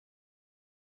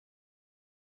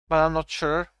 But I'm not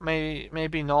sure.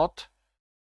 Maybe not.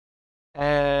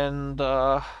 And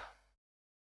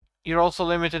you're also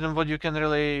limited in what you can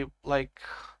really like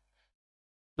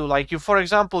do. Like you, for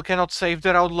example, cannot save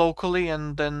the route locally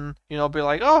and then be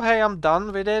like, oh hey, I'm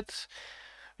done with it.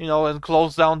 And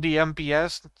close down the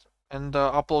MPS and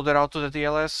upload it out to the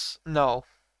DLS? No,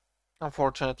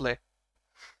 unfortunately. As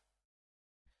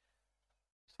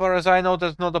far as I know,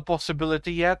 that's not a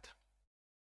possibility yet.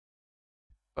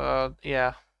 But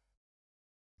yeah.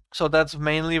 So that's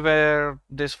mainly where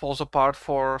this falls apart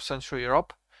for Central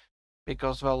Europe.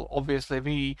 Because, well, obviously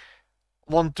we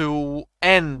want to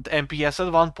end MPS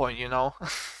at one point,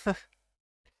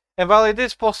 And while it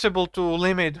is possible to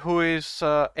limit who is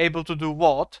able to do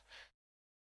what,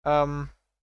 I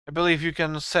believe you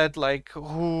can set like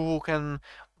who can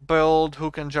build,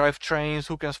 who can drive trains,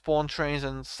 who can spawn trains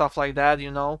and stuff like that,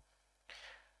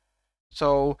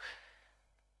 So,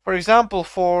 for example,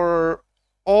 for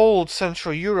old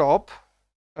Central Europe,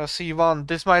 C1,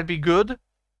 this might be good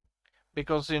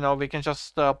because we can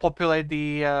just populate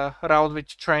the route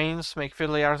with trains, make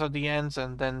fiddly yards at the ends,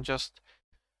 and then just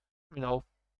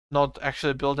not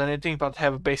actually build anything, but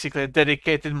have basically a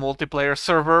dedicated multiplayer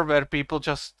server where people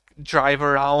just drive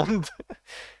around.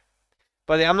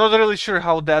 But I'm not really sure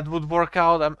how that would work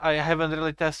out. I haven't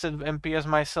really tested MPS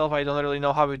myself. I don't really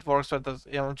know how it works,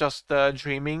 but just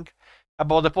dreaming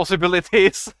about the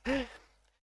possibilities.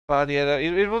 But yeah,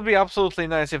 it would be absolutely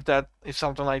nice if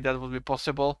something like that would be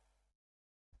possible.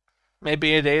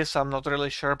 Maybe it is. I'm not really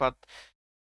sure, but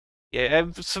yeah,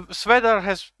 Svedar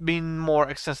has been more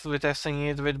extensively testing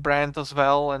it with Brand as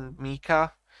well and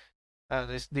Mika.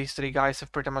 These three guys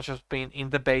have pretty much just been in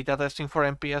the beta testing for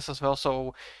MPS as well.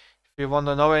 So if you want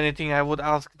to know anything, I would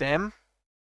ask them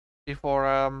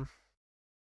before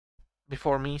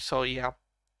me. So yeah,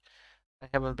 I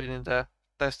haven't been in the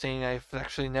testing. I've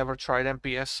actually never tried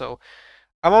MPS, so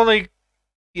I'm only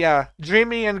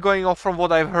dreaming and going off from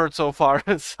what I've heard so far.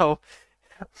 So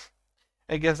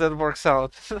I guess that works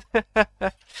out.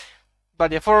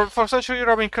 But yeah, for Central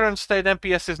Europe in current state,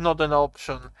 MPS is not an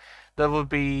option that would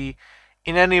be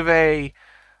in any way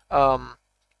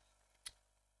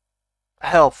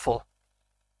helpful.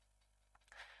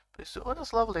 Please do. Oh,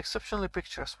 that's lovely. Exceptionally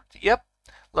picturesque. Yep.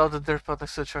 Love the dirt pot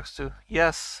next to the trucks too.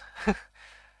 Yes. They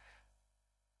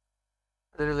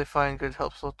really find good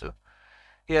help so too.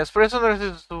 Yes, Prisoner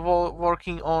is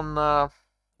working on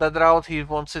that route. He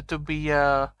wants it to be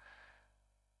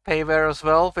paver as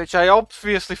well, which I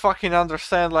obviously fucking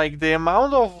understand. Like, the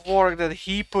amount of work that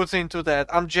he puts into that,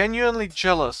 I'm genuinely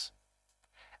jealous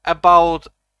about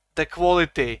the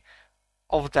quality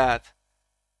of that.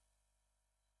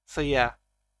 So yeah.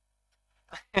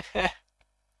 The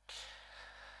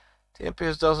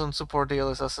MPS doesn't support the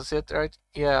LSS yet, right?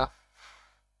 Yeah.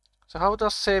 So how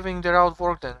does saving the route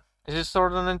work then? Is it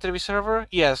stored on NTV server?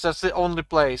 Yes, that's the only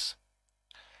place.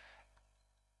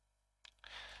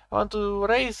 I want to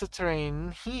raise the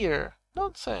train here.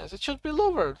 Nonsense, it should be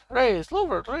lowered. Raised,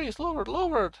 lowered, raised, lowered,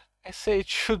 lowered. I say it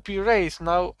should be raised,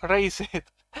 now raise it.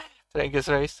 Train gets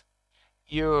raised.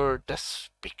 You're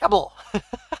despicable.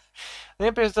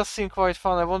 The MPS does seem quite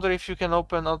fun. I wonder if you can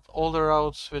open up all the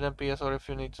routes with MPS or if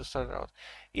you need to start a route.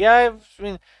 Yeah, I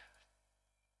mean,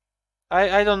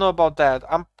 I don't know about that.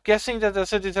 I'm guessing that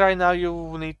as it is right now,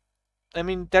 you need... I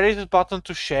mean, there is a button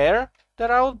to share the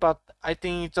route, but I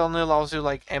think it only allows you,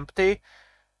 like, empty.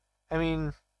 I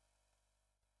mean...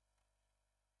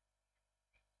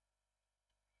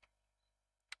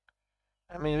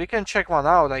 we can check one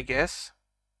out, I guess.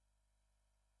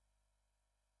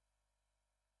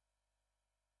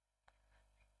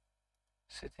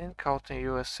 Sit in, County,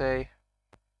 USA.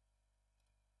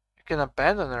 You can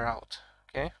abandon a route.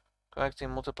 Okay. Connecting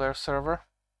multiplayer server.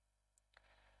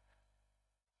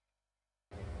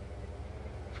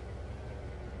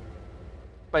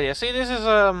 But yeah, see, this is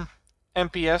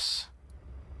MPS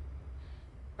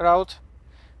route.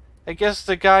 I guess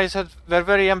the guys were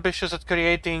very ambitious at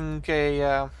creating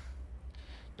a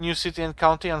new city and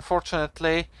county.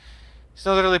 Unfortunately, it's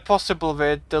not really possible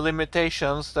with the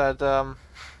limitations that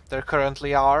there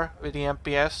currently are with the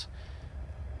MPS.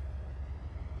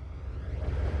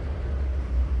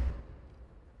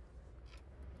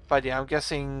 But yeah, I'm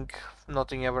guessing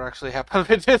nothing ever actually happened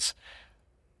with it.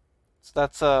 So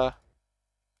that's a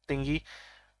thingy.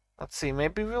 Let's see,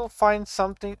 maybe we'll find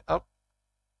something up.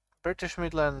 British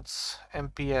Midlands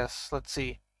MPS. Let's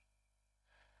see.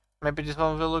 Maybe this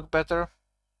one will look better.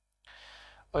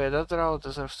 Oh yeah, that route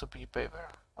deserves to be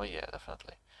paver. Oh yeah,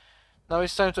 definitely. Now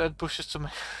it's time to add bushes to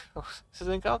my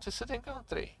sitting country, sitting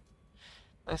country.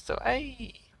 Nice to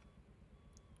hey.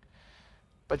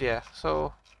 But yeah,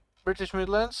 so British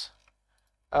Midlands,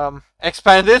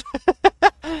 expanded.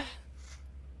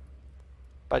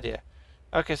 But yeah,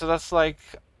 okay, so that's like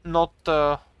not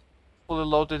fully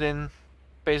loaded in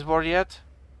baseboard yet.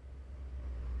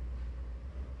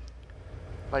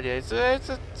 But yeah,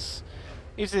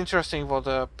 it's interesting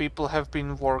what people have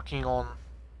been working on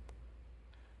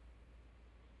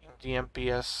in the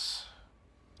MPS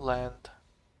land.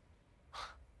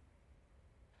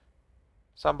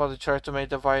 Somebody tried to make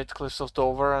the White Cliffs of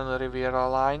Dover and the Riviera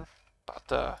line,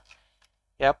 but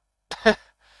yep.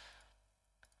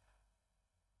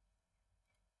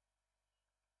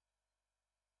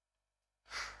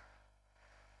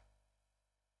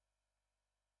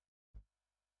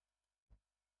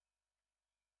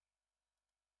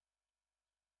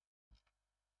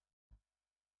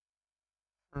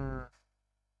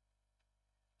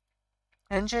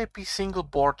 NJP single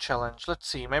board challenge. Let's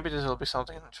see, maybe this will be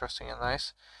something interesting and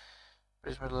nice.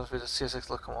 British Midlands with a CSX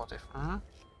locomotive.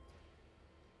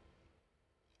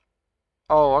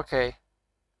 Oh, okay.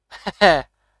 This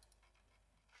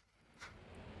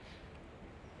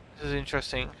is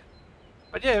interesting.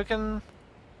 But yeah, you can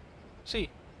see.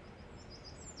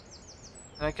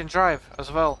 And I can drive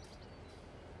as well.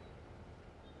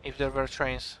 If there were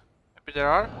trains. Maybe there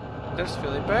are. There's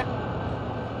Felipe.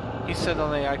 He said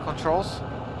on AI controls.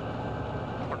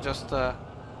 Or just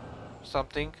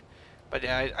something. But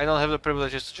yeah, I don't have the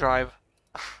privileges to drive.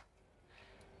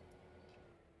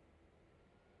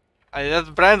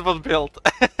 That brand was built.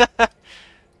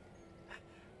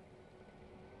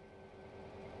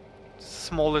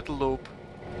 Small little loop.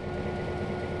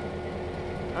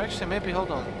 Actually, maybe,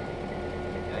 hold on.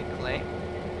 Can I claim?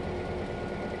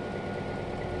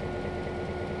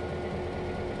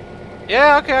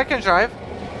 Yeah, okay, I can drive.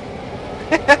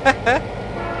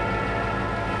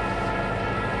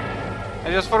 I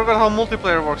just forgot how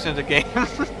multiplayer works in the game.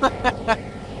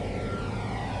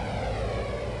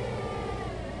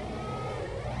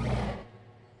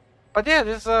 But yeah,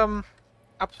 this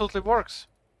absolutely works.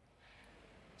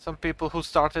 Some people who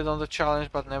started on the challenge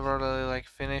but never really like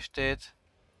finished it.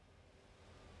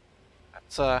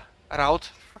 That's a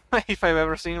route, if I've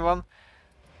ever seen one.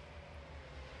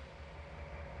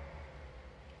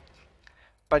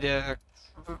 But yeah,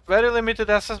 very limited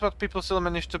assets, but people still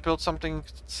managed to build something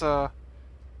that's at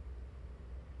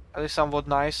least somewhat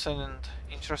nice and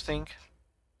interesting.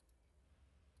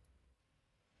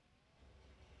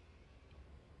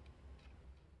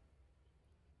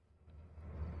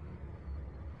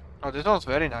 Oh, this one's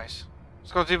very nice.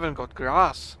 It's got even got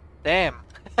grass. Damn.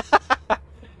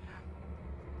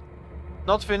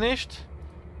 Not finished,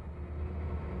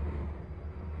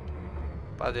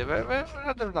 but they're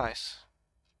rather nice.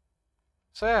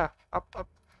 So yeah, up,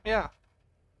 yeah.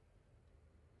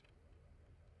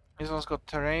 This one's got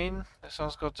terrain. This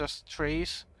one's got just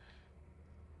trees.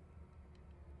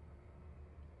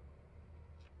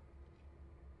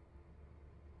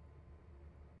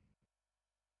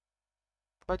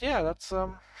 But yeah, that's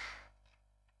the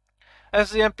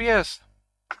MPS.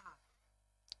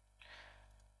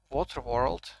 Water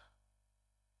World.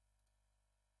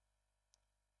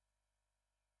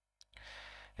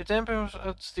 If the MPS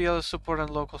adds DL support and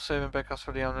local saving backups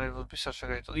for the owner, it would be such a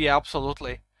great. Yeah,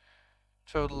 absolutely.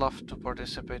 So I would love to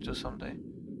participate too someday.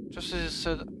 Just as you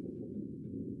said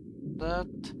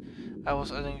that, I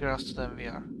was adding grass to the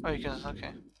MVR. Oh, you can.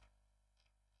 Okay.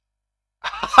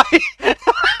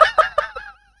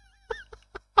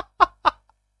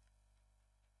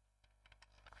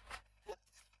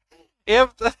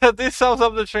 Yep, this sums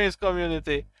up the Trainz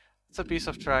community. It's a piece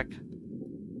of track.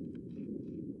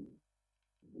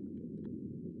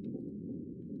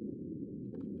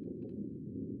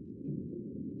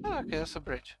 Oh, okay, that's a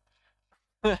bridge.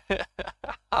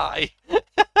 Hi.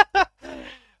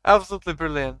 Absolutely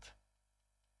brilliant.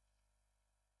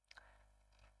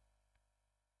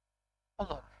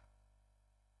 Hold on.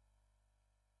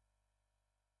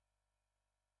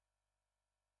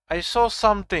 I saw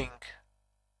something.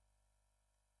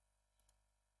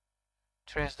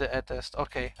 Trainz the attest.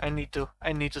 Okay, I need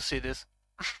to see this.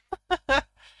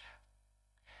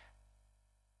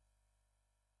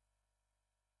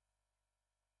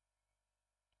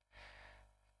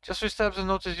 Just 3 steps and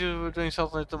notice you were doing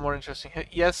something a little more interesting.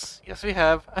 Yes, yes we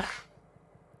have.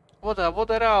 What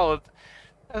that out?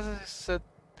 As I said.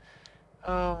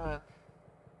 Oh man.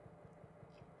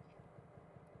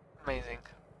 Amazing.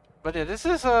 But yeah, this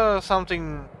is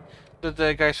something that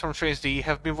the guys from Trainz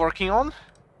have been working on.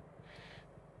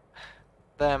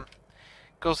 Them.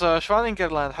 Because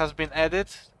Schwaningerland has been added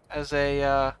as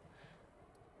a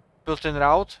built-in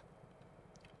route.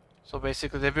 So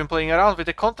basically they've been playing around with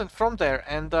the content from there,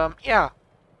 and yeah.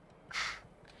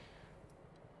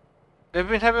 They've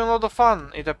been having a lot of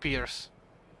fun, it appears.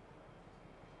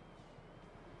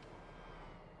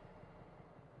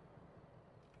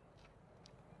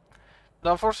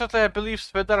 Now, unfortunately, I believe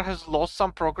Svedar has lost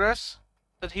some progress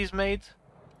that he's made.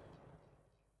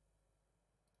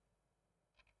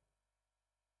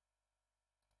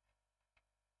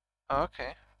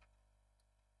 Okay.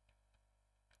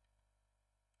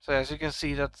 So as you can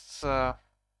see, that's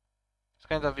it's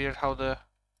kind of weird how the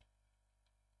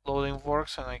loading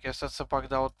works, and I guess that's a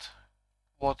bugged out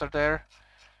water there.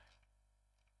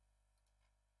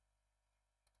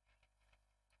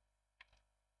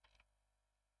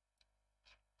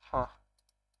 Huh.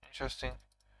 Interesting.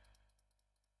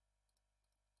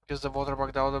 Guess the water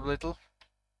bugged out a little.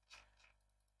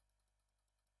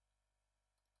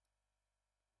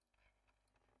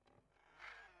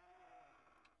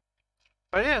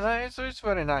 But yeah, no, it's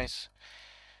very nice.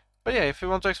 But yeah, if you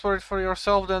want to explore it for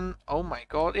yourself, then oh my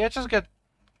god, yeah, just get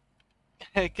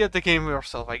get the game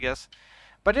yourself, I guess.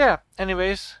 But yeah,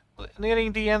 anyways,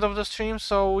 nearing the end of the stream,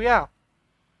 so yeah.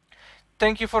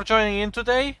 Thank you for joining in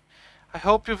today. I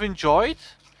hope you've enjoyed.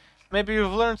 Maybe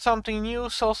you've learned something new,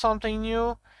 saw something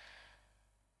new,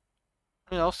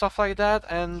 you know, stuff like that.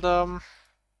 And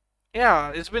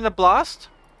yeah, it's been a blast.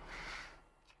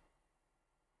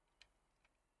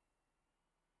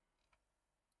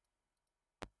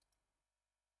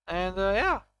 And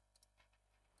yeah,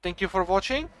 thank you for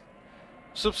watching.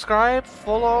 Subscribe,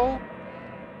 follow,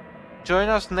 join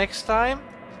us next time.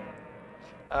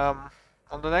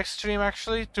 On the next stream,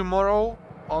 actually, tomorrow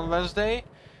on Wednesday.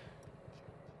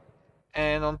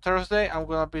 And on Thursday, I'm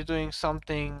gonna be doing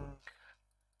something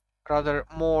rather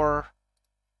more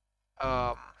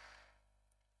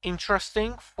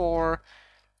interesting for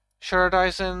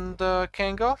Sharadize and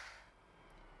Kango.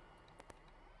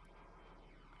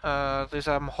 At least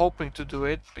I'm hoping to do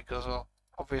it, because well,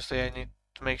 obviously I need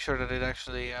to make sure that it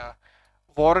actually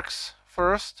works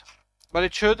first. But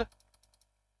it should.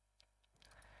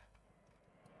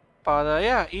 But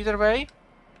yeah, either way,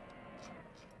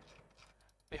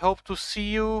 we hope to see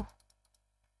you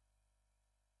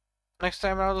next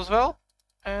time around as well.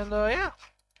 And yeah,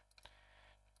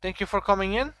 thank you for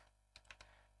coming in.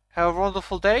 Have a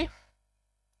wonderful day.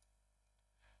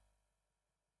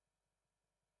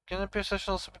 Can NPS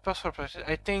session also be password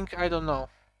protected? I don't know.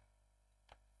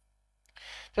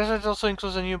 It also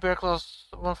includes a new bear class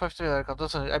 153 haircut,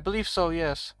 doesn't it? I believe so,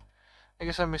 yes. I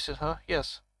guess I missed it, huh?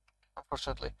 Yes.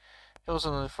 Unfortunately. It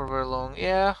wasn't on it for very long.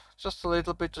 Yeah, just a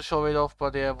little bit to show it off,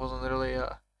 but yeah, it wasn't really,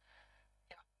 yeah.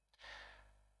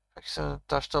 Excellent.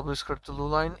 Touch W script to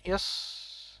line.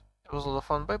 Yes. It was a lot of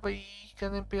fun. Bye bye.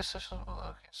 Can it be a session?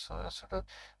 Okay, so answer that.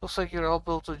 Looks like you're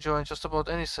able to join just about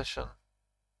any session.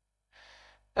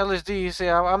 At least these,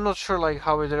 yeah, I'm not sure like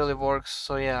how it really works,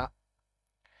 so yeah.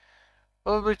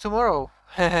 Probably tomorrow.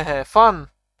 Fun!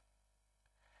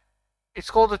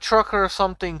 It's called the Trucker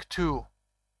something 2.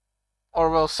 Or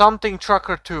well, something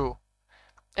Trucker 2.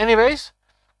 Anyways,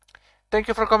 thank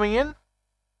you for coming in.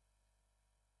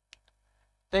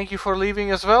 Thank you for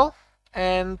leaving as well.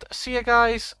 And see you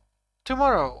guys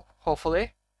tomorrow,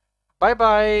 hopefully. Bye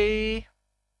bye!